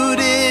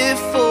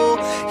beautiful?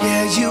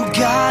 Yeah, you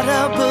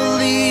gotta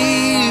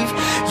believe.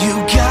 You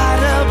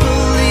gotta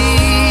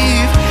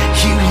believe.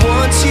 He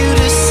wants you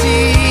to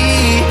see.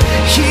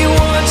 He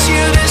wants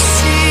you to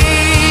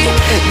see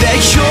that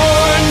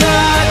you're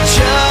not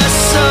just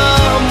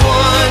some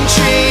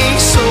wandering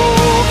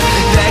soul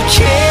that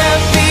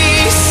can't be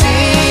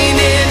seen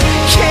and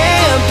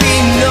can't be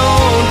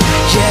known.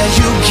 Yeah,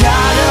 you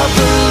gotta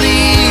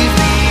believe.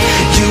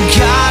 You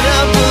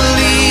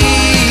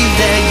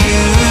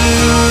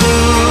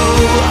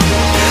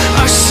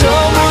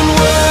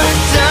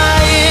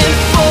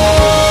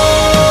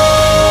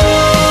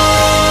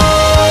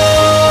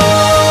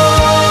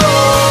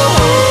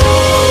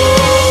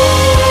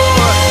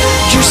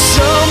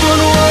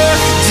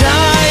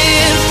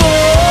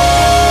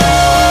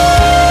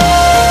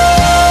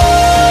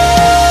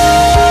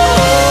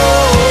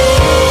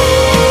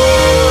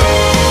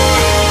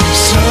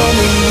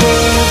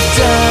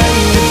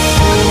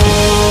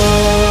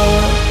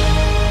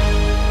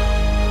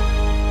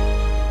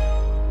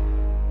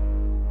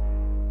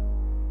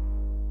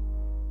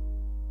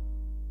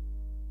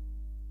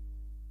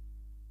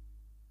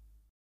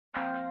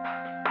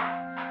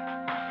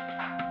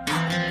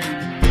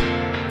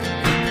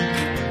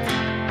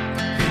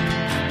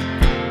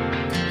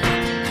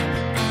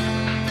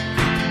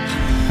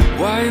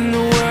in the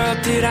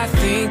world did I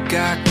think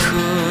I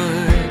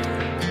could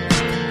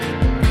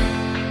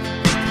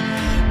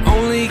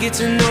only get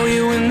to know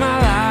you when my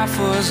life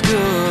was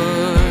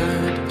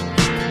good?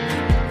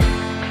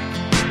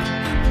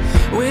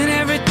 When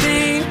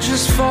everything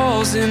just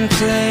falls in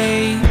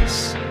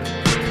place,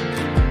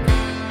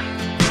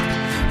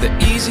 the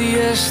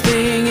easiest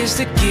thing is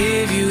to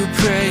give you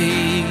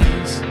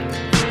praise.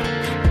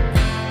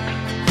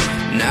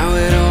 Now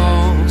it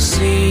all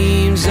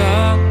seems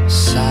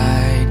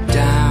upside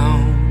down,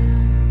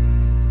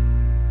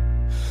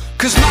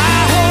 'cause my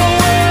whole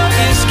world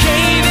is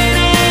caving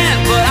in,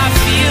 but I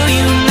feel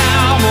you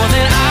now more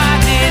than I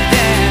did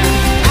then.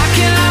 How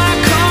can I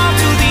come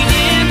to the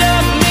end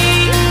of me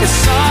and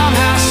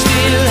somehow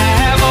still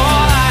have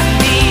all I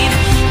need?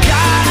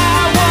 God,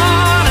 I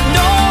wanna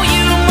know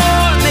you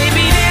more.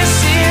 Maybe this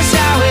is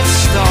how it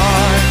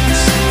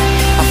starts.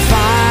 I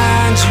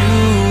find you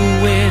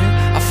when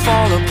I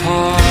fall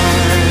apart.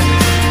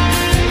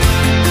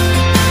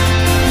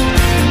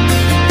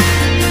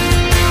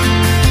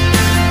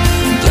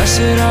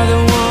 Blessed are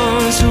the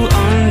ones who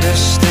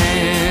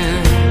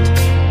understand.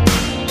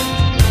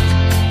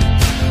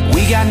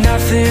 We got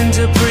nothing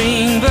to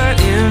bring but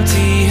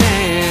empty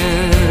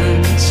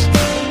hands.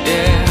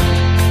 Yeah,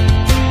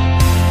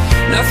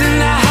 nothing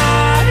to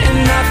hide and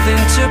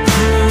nothing to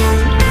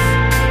prove.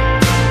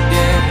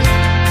 Yeah,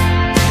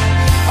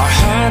 our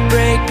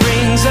heartbreak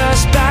brings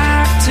us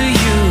back to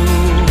you.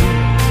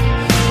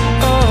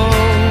 Oh,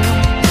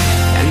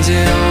 and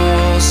it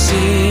all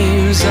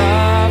seems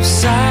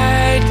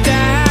upside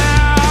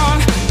down,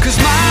 'cause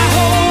my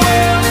whole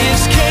world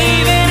is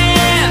caving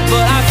in,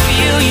 but I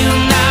feel you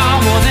now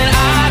more than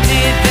I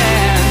did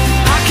then.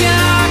 How can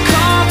I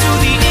come to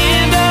the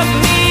end of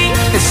me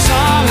and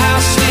somehow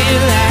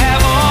still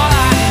have all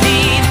I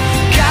need?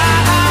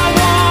 God, I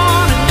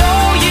wanna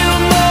know you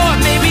more.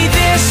 Maybe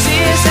this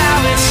is how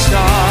it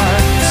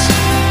starts.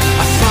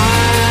 I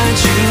find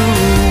you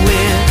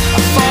when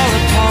I fall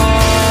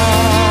apart.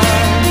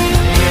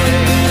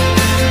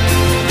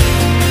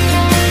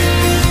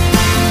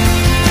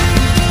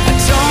 I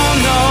don't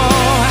know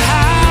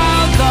how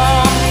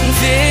long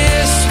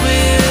this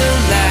will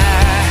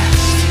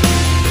last.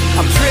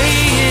 I'm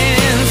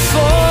praying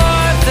for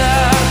the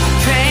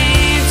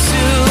pain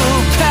to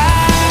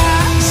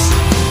pass,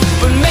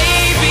 but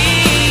maybe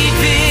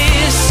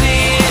this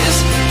is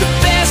the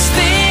best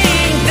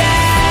thing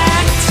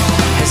that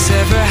has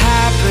ever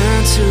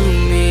happened to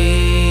me.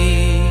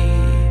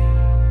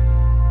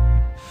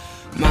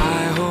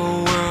 My whole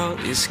world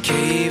is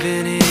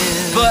caving in,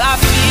 but I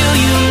feel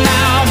you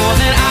now more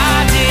than I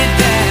did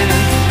then.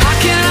 How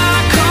can I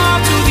come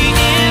to the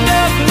end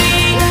of me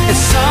and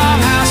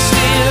somehow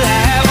still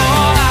have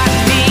all I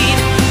need?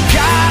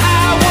 God,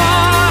 I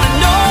wanna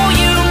know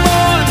you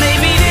more.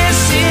 Maybe this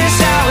is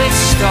how it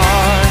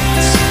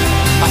starts.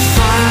 I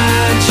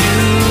find you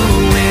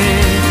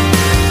when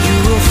you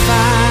will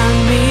find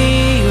me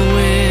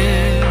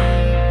when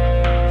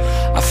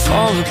I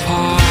fall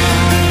apart.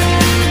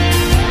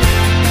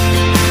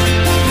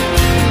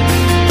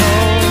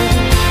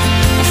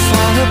 I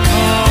fall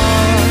apart.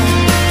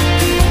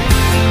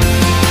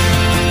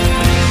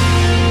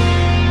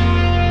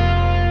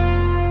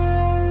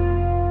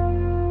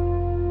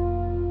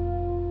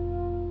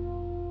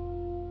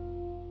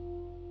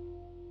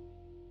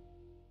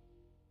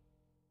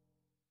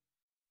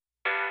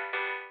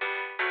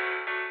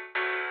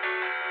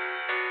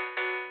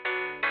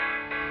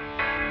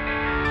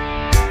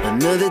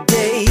 Another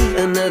day,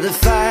 another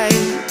fight.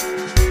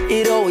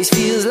 It always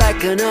feels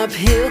like an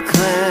uphill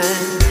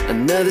climb.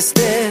 Another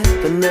step,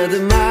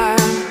 another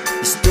mile.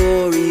 The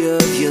story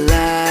of your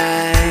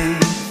life.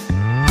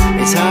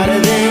 It's harder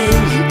than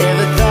you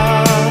ever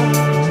thought,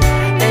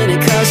 and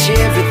it costs you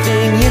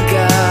everything you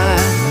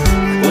got.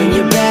 When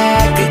you're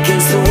back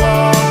against the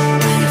wall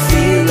and you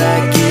feel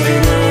like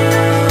giving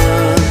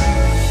up.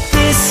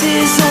 This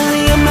is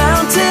only a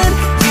mountain.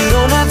 You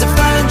don't have to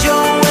find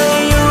your way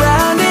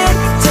around it.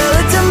 Tell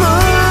it to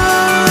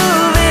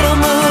move, it'll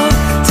move.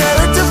 Tell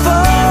it to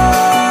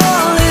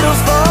fall, it'll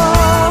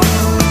fall.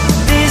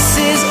 This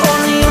is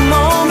only a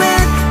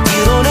moment. You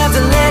don't have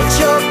to let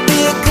your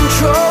fear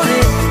control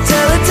it.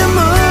 Tell it to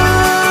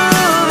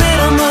move,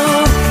 it'll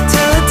move.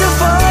 Tell it to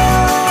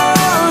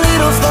fall,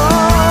 it'll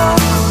fall.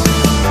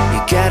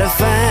 You gotta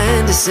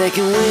find a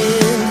second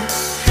wind.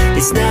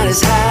 It's not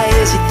as high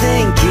as you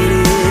think it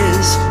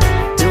is.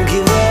 Don't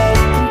give up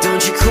and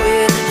don't you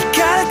quit. You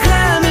gotta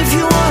climb if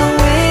you wanna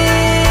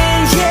win,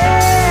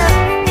 yeah.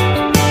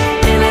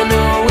 And I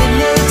know it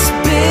looks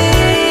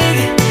big,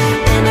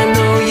 and I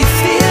know you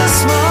feel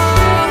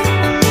small,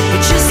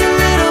 but just a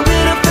little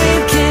bit of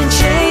faith can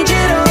change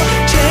it all,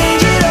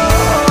 change it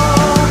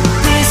all.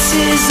 This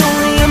is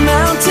only a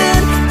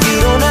mountain. You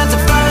don't have to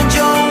find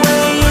your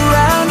way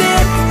around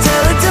it.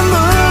 Tell it to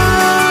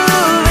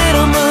move,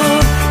 it'll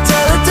move.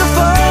 Tell it to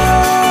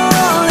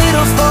fall,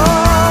 it'll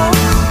fall.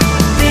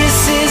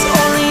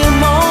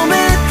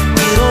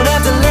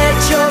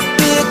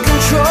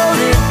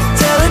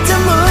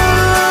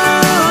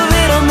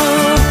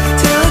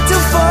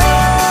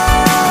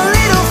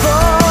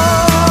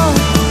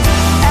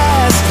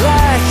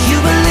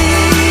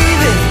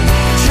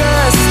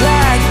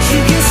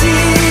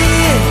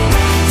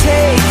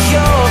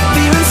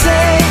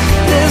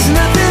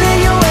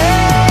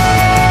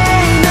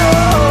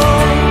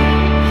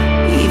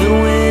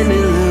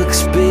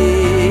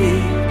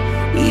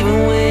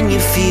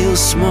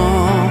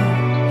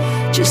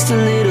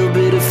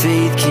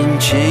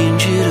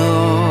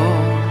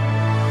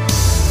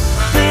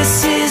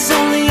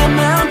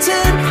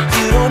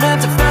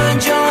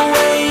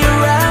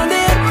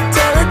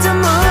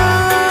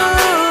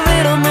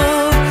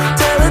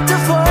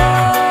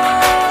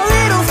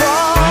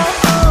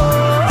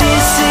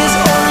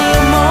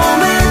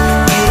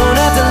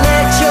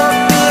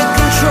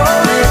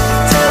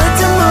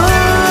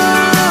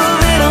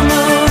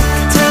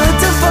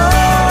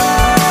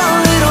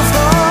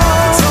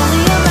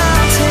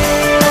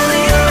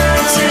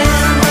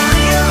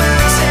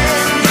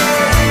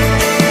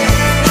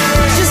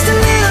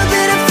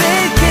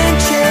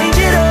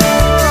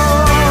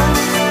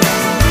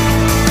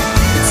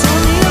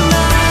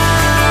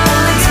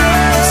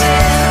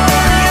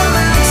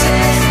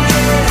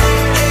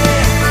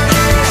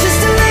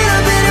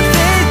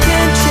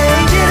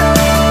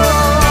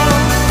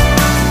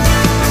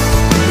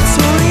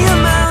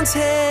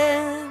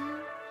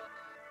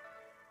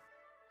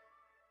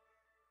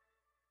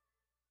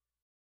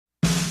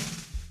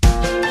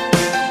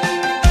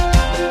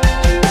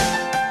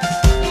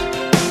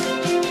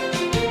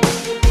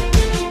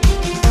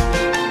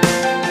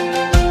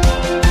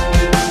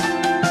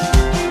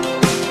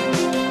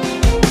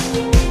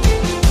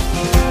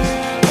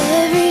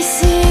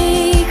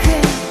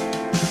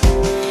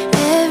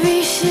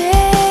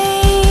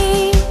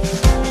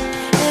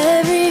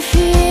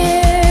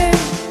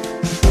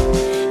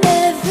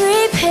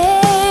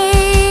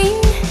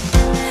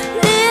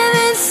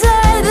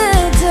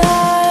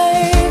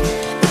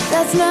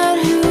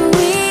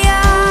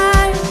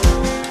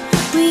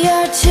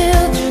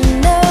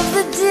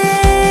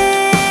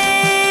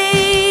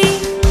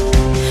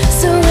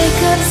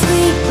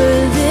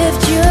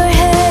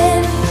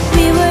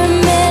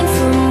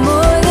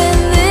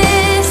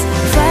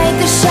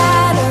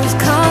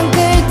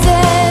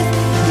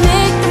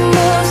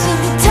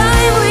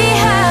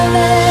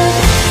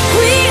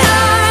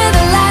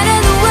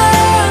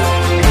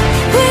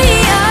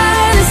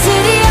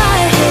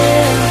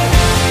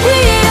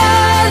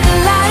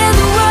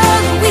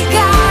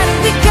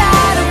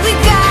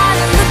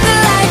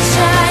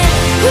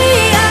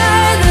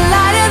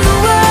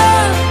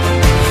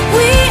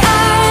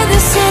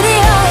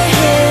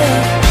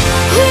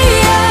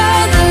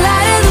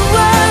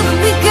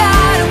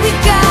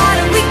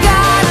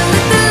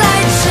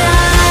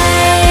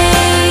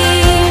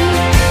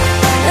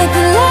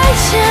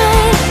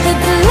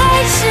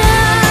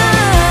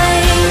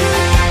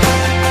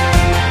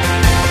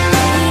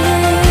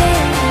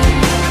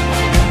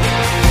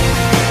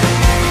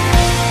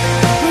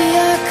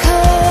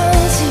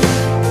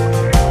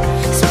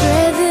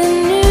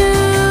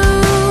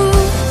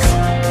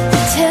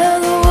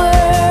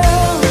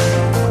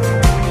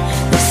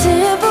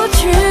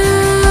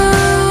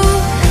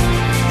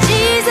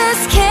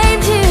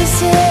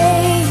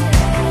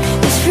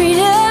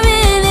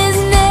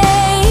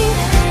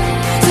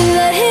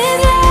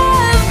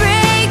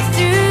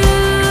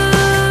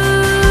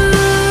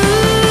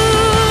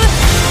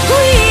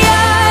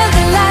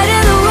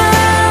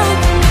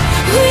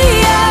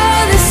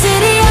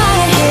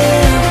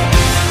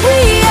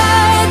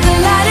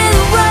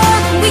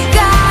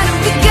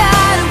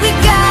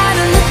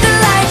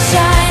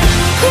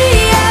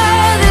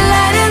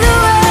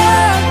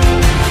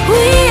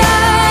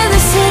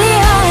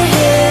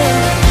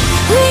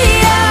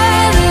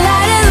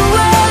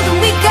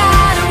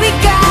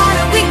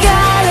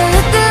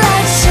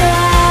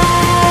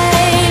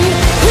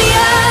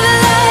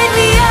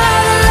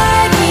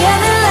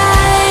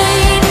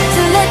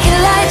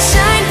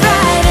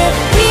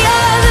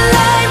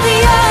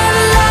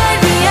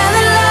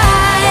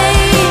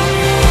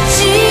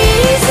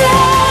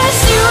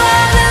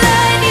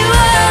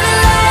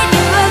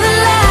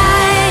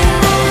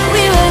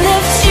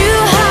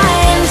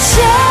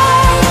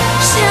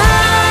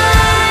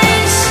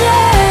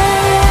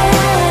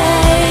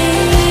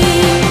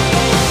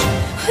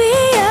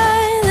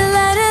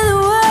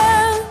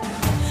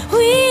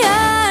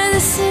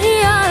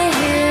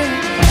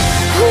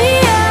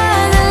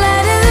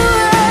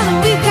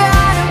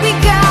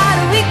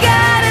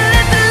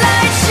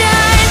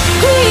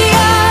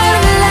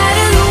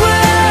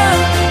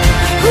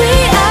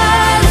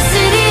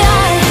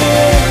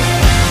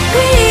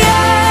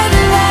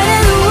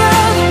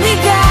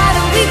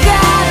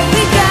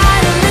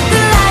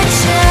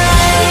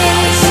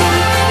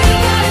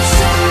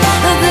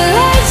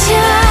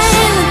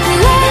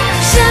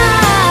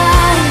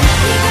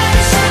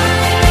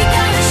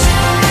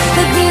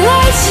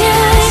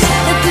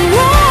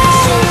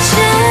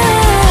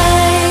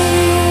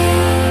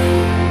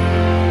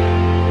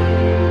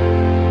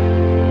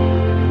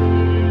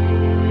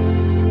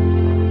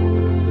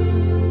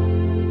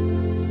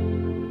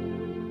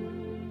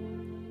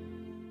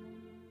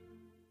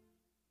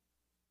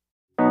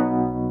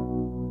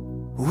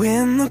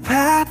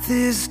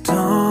 is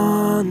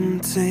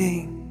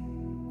daunting,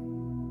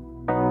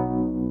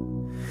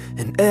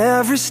 and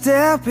every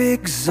step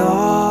exhausting.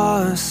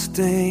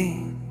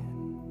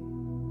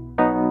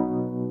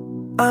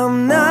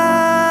 I'm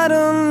not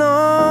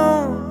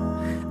alone,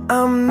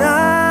 I'm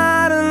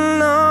not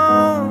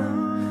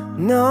alone,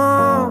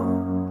 no,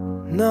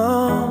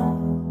 no.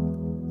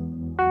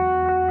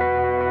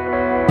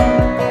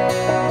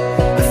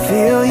 I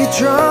feel you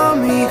draw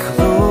me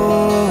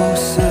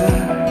closer,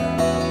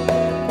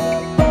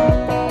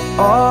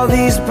 all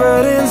these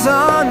burdens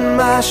on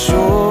my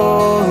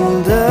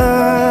shoulder.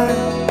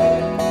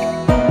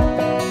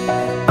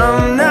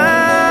 I'm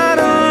not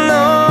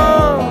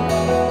alone,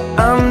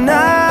 I'm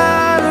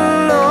not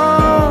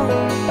alone.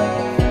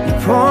 You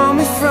pull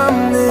me from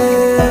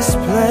this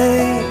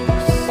place.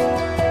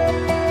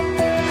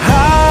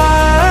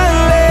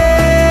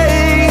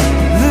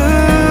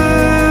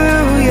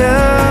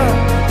 Hallelujah,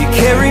 you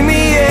carry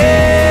me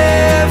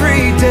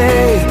every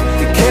day,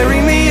 you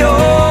carry me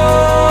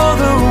all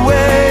the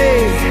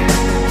way.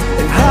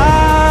 And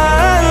hallelujah,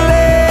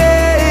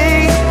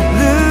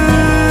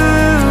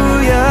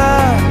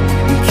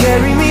 you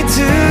carry me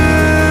to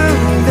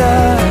the,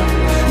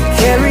 you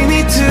carry me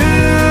to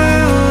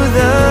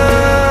the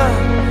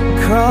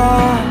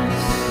cross.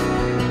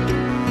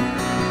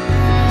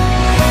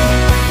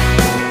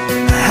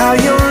 How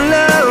your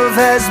love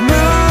has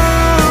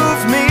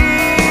moved me,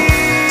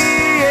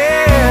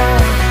 yeah,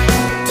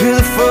 to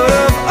the foot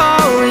of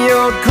all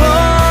your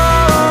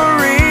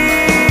glory.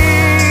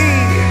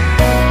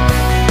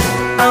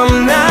 I'm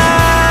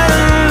not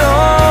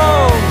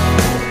alone,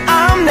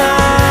 I'm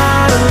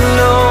not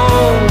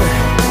alone,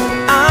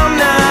 I'm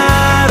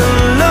not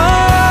alone.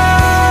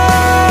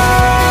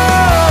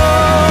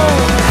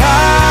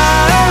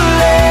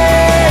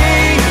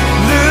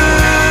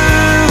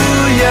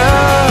 Hallelujah,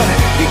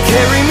 you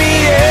carry me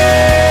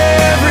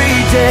every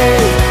day,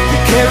 you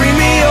carry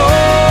me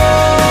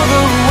all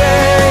the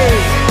way.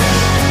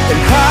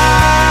 And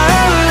hallelujah,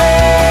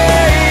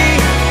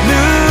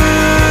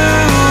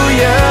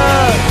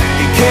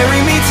 you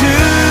carry me to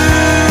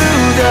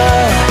the,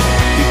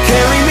 you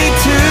carry me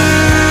to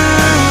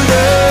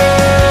the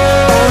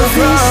all of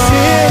these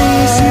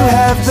cities you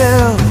have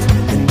built,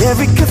 and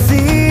every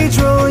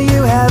cathedral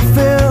you have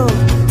filled.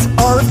 To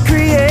all of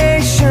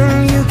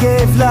creation you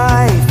gave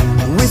life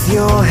with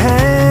your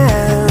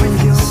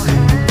hands,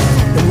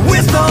 and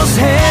with those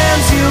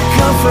hands you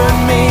comfort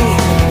me,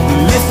 you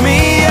lift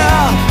me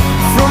up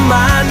from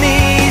my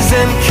knees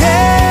and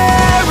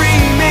carry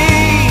me,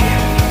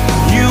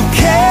 you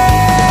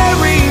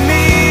carry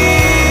me.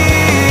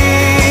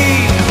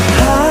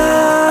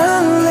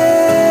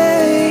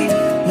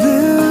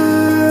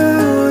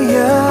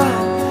 Hallelujah,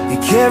 you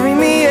carry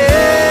me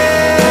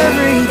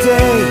every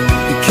day,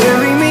 you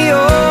carry me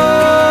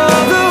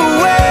all the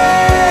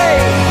way.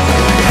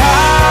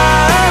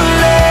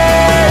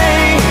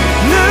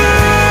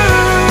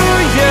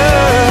 Hallelujah,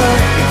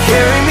 you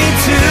carry me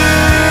to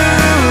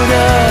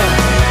the,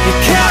 you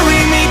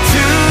carry me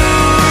to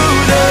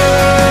the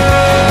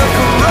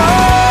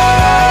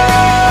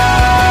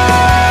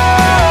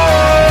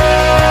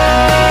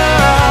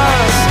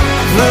cross,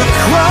 the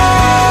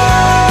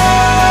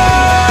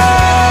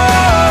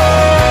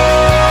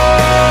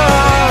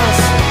cross.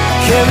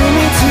 Carry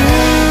me to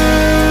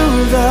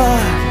the,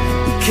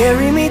 you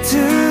carry me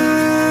to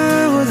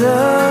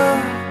the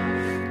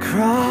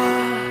cross.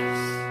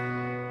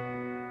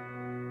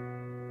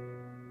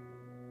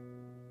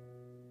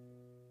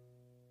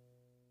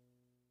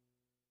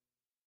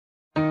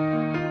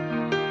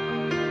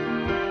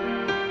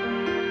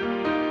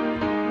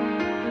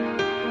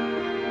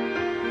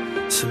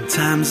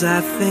 Sometimes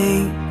I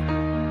think,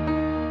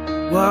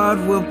 what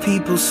will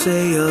people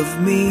say of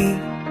me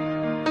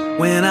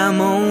when I'm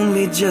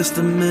only just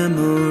a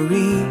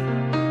memory,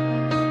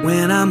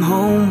 when I'm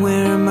home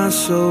where my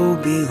soul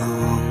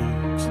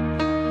belongs?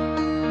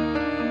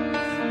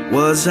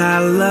 Was I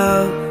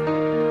loved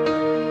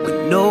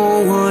when no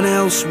one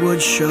else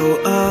would show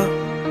up?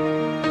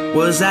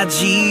 Was I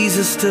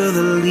Jesus to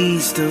the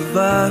least of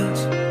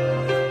us?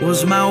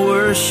 Was my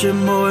worship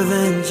more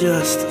than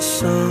just a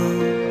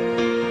song?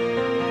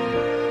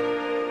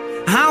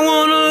 I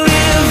wanna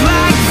live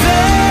like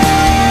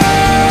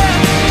that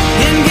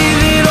and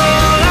give it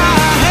all I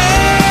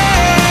have,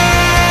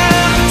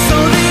 so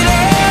that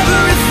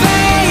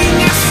everything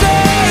I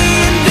say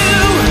and do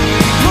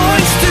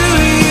points to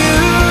you.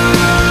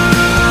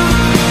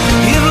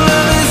 If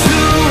love is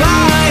who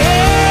I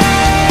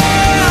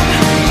am,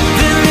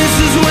 then this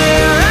is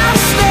where I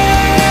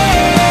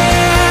stand,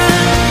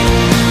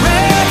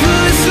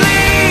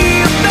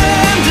 recklessly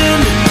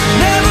abandoned,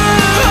 never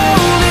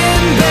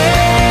holding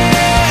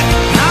back.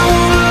 I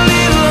wanna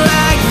live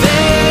like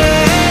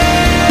that.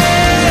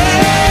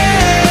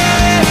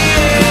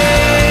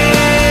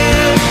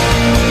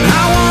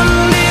 I wanna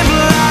live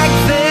like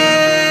that.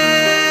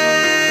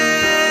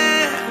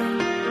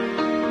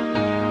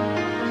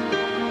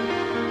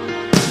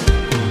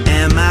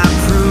 Am I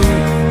proof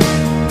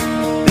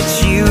that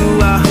you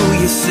are who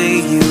you say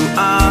you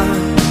are?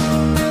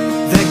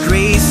 That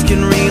grace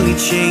can really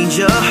change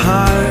your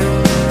heart?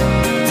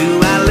 Do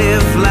I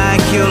live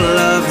like your life?